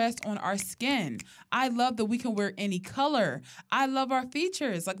contrasts on our skin. I love that we can wear any color. I love our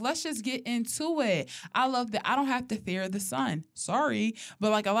features. Like, let's just get into it. I love that I don't have to fear the sun. Sorry,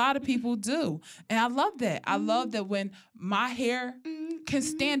 but like a lot of people do. And I love that. I love that when my hair can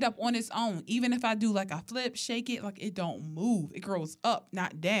stand up on its own, even if I do like a flip, shake it, like it don't move. It grows up,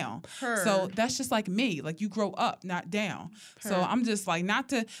 not down. So that's just like me. Like, you grow up, not down. So I'm just like, not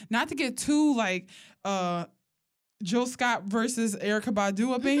to get too like Jill Scott versus Erykah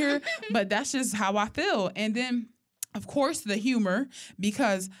Badu up in here, but that's just how I feel. And then, of course, the humor,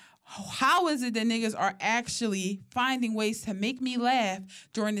 because how is it that niggas are actually finding ways to make me laugh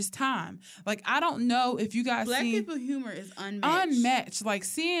during this time? Like, I don't know if you guys Black seen people humor is unmatched. Like,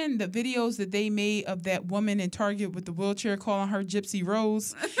 seeing the videos that they made of that woman in Target with the wheelchair calling her Gypsy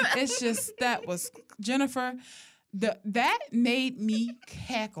Rose, it's just, that was Jennifer. That made me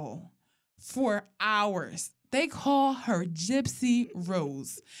cackle for hours. They call her Gypsy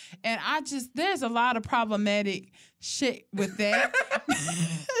Rose. And there's a lot of problematic shit with that.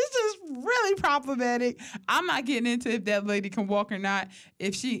 It's just really problematic. I'm not getting into if that lady can walk or not.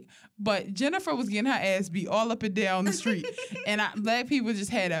 But Jennifer was getting her ass beat all up and down the street. And Black people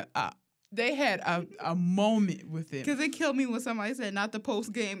just had a moment with it. Because it killed me when somebody said not the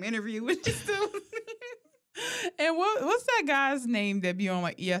post-game interview, which is still... And what's that guy's name that be on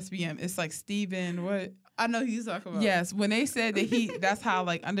like ESPN? It's like Steven, what? I know who you're talking about. Yes, when they said that that's how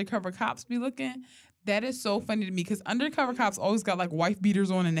like undercover cops be looking. That is so funny to me because undercover cops always got like wife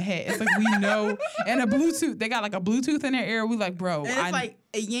beaters on in the hat. It's like, we know, and a Bluetooth. They got like a Bluetooth in their ear. We like, bro. And it's like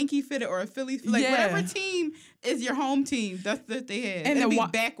a Yankee fitted or a Philly fitted. Like, whatever team is your home team, that's what they had. And it'd be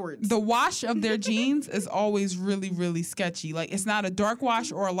backwards. The wash of their jeans is always really, really sketchy. Like, it's not a dark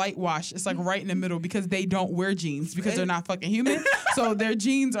wash or a light wash. It's like right in the middle because they don't wear jeans because they're not fucking human. So their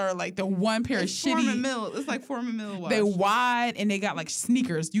jeans are like the one pair of shitty. It's like Form and Mill wash. They wide and they got like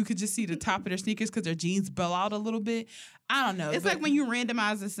sneakers. You could just see the top of their sneakers because their jeans bell out a little bit. I don't know. It's like when you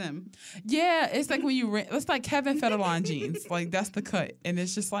randomize a sim. Yeah, it's like when it's like Kevin Federline jeans. Like, that's the cut. And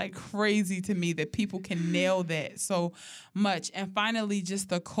it's just like crazy to me that people can nail that so much. And finally, just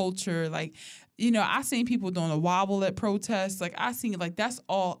the culture. Like, you know, I seen people doing a wobble at protests. Like, I seen, like, that's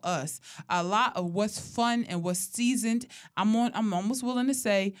all us. A lot of what's fun and what's seasoned, I'm almost willing to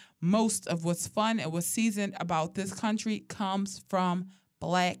say most of what's fun and what's seasoned about this country comes from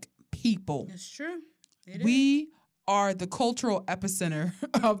Black people. It's true. We are the cultural epicenter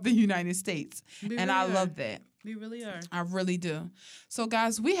of the United States. I love that. We really are. I really do. So,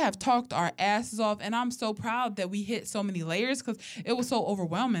 guys, we have talked our asses off, and I'm so proud that we hit so many layers because it was so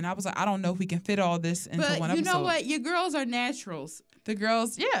overwhelming. I was like, I don't know if we can fit all this into one episode. But you know what? Your girls are naturals. The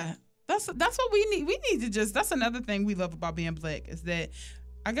girls, yeah. That's what we need. We need to just, that's another thing we love about being Black is that,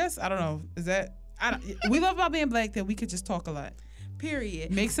 I guess, I don't know, we love about being Black that we could just talk a lot.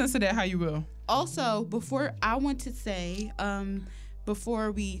 Period. Make sense of that how you will. Also, before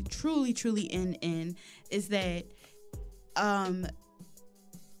we truly end, is that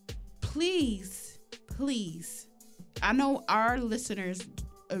please, I know our listeners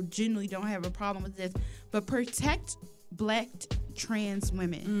generally don't have a problem with this, but protect Black trans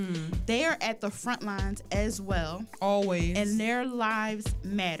women. They are at the front lines as well. Always. And their lives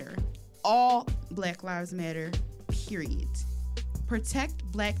matter. All Black lives matter, period. Protect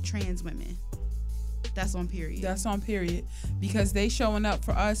Black trans women. That's on period. That's on period. Because they showing up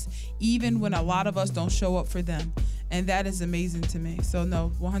for us even when a lot of us don't show up for them. And that is amazing to me. So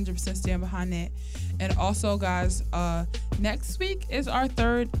no, 100% stand behind that. And also, guys, next week is our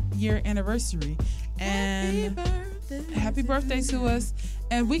 3rd year anniversary. And happy birthday to us.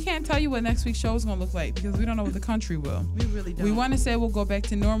 And we can't tell you what next week's show is going to look like because we don't know what the country will. We really don't. We want to say we'll go back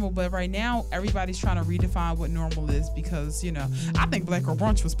to normal, but right now everybody's trying to redefine what normal is because, you know, I think Black Girl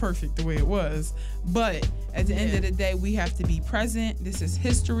Brunch was perfect the way it was. But at the end of the day, we have to be present. This is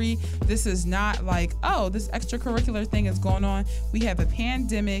history. This is not like, oh, this extracurricular thing is going on. We have a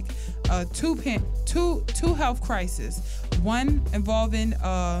pandemic, two health crises, one involving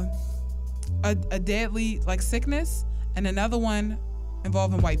a deadly like sickness and another one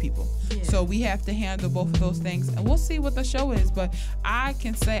involving white people. Yeah. So we have to handle both of those things and we'll see what the show is. But I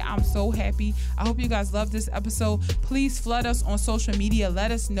can say I'm so happy. I hope you guys love this episode. Please flood us on social media.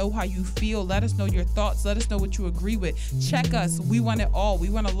 Let us know how you feel. Let us know your thoughts. Let us know what you agree with. Check us. We want it all. We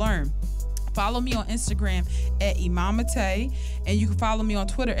want to learn. Follow me on Instagram at Imamate, and you can follow me on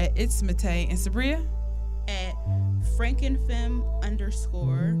Twitter at itsmate. And Sabria? At frankenfem_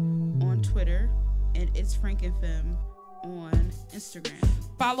 on Twitter. and It's Frankenfem on Instagram.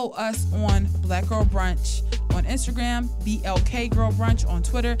 Follow us on Black Girl Brunch on Instagram, BLK Girl Brunch on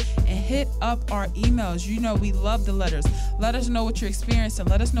Twitter, and hit up our emails. You know we love the letters. Let us know what you're experiencing.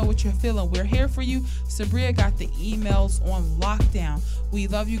 Let us know what you're feeling. We're here for you. Sabria got the emails on lockdown. We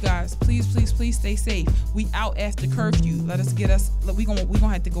love you guys. Please, please, please stay safe. We out after curfew. Let us get us. We gonna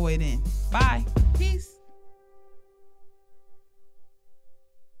have to go in. Bye. Peace.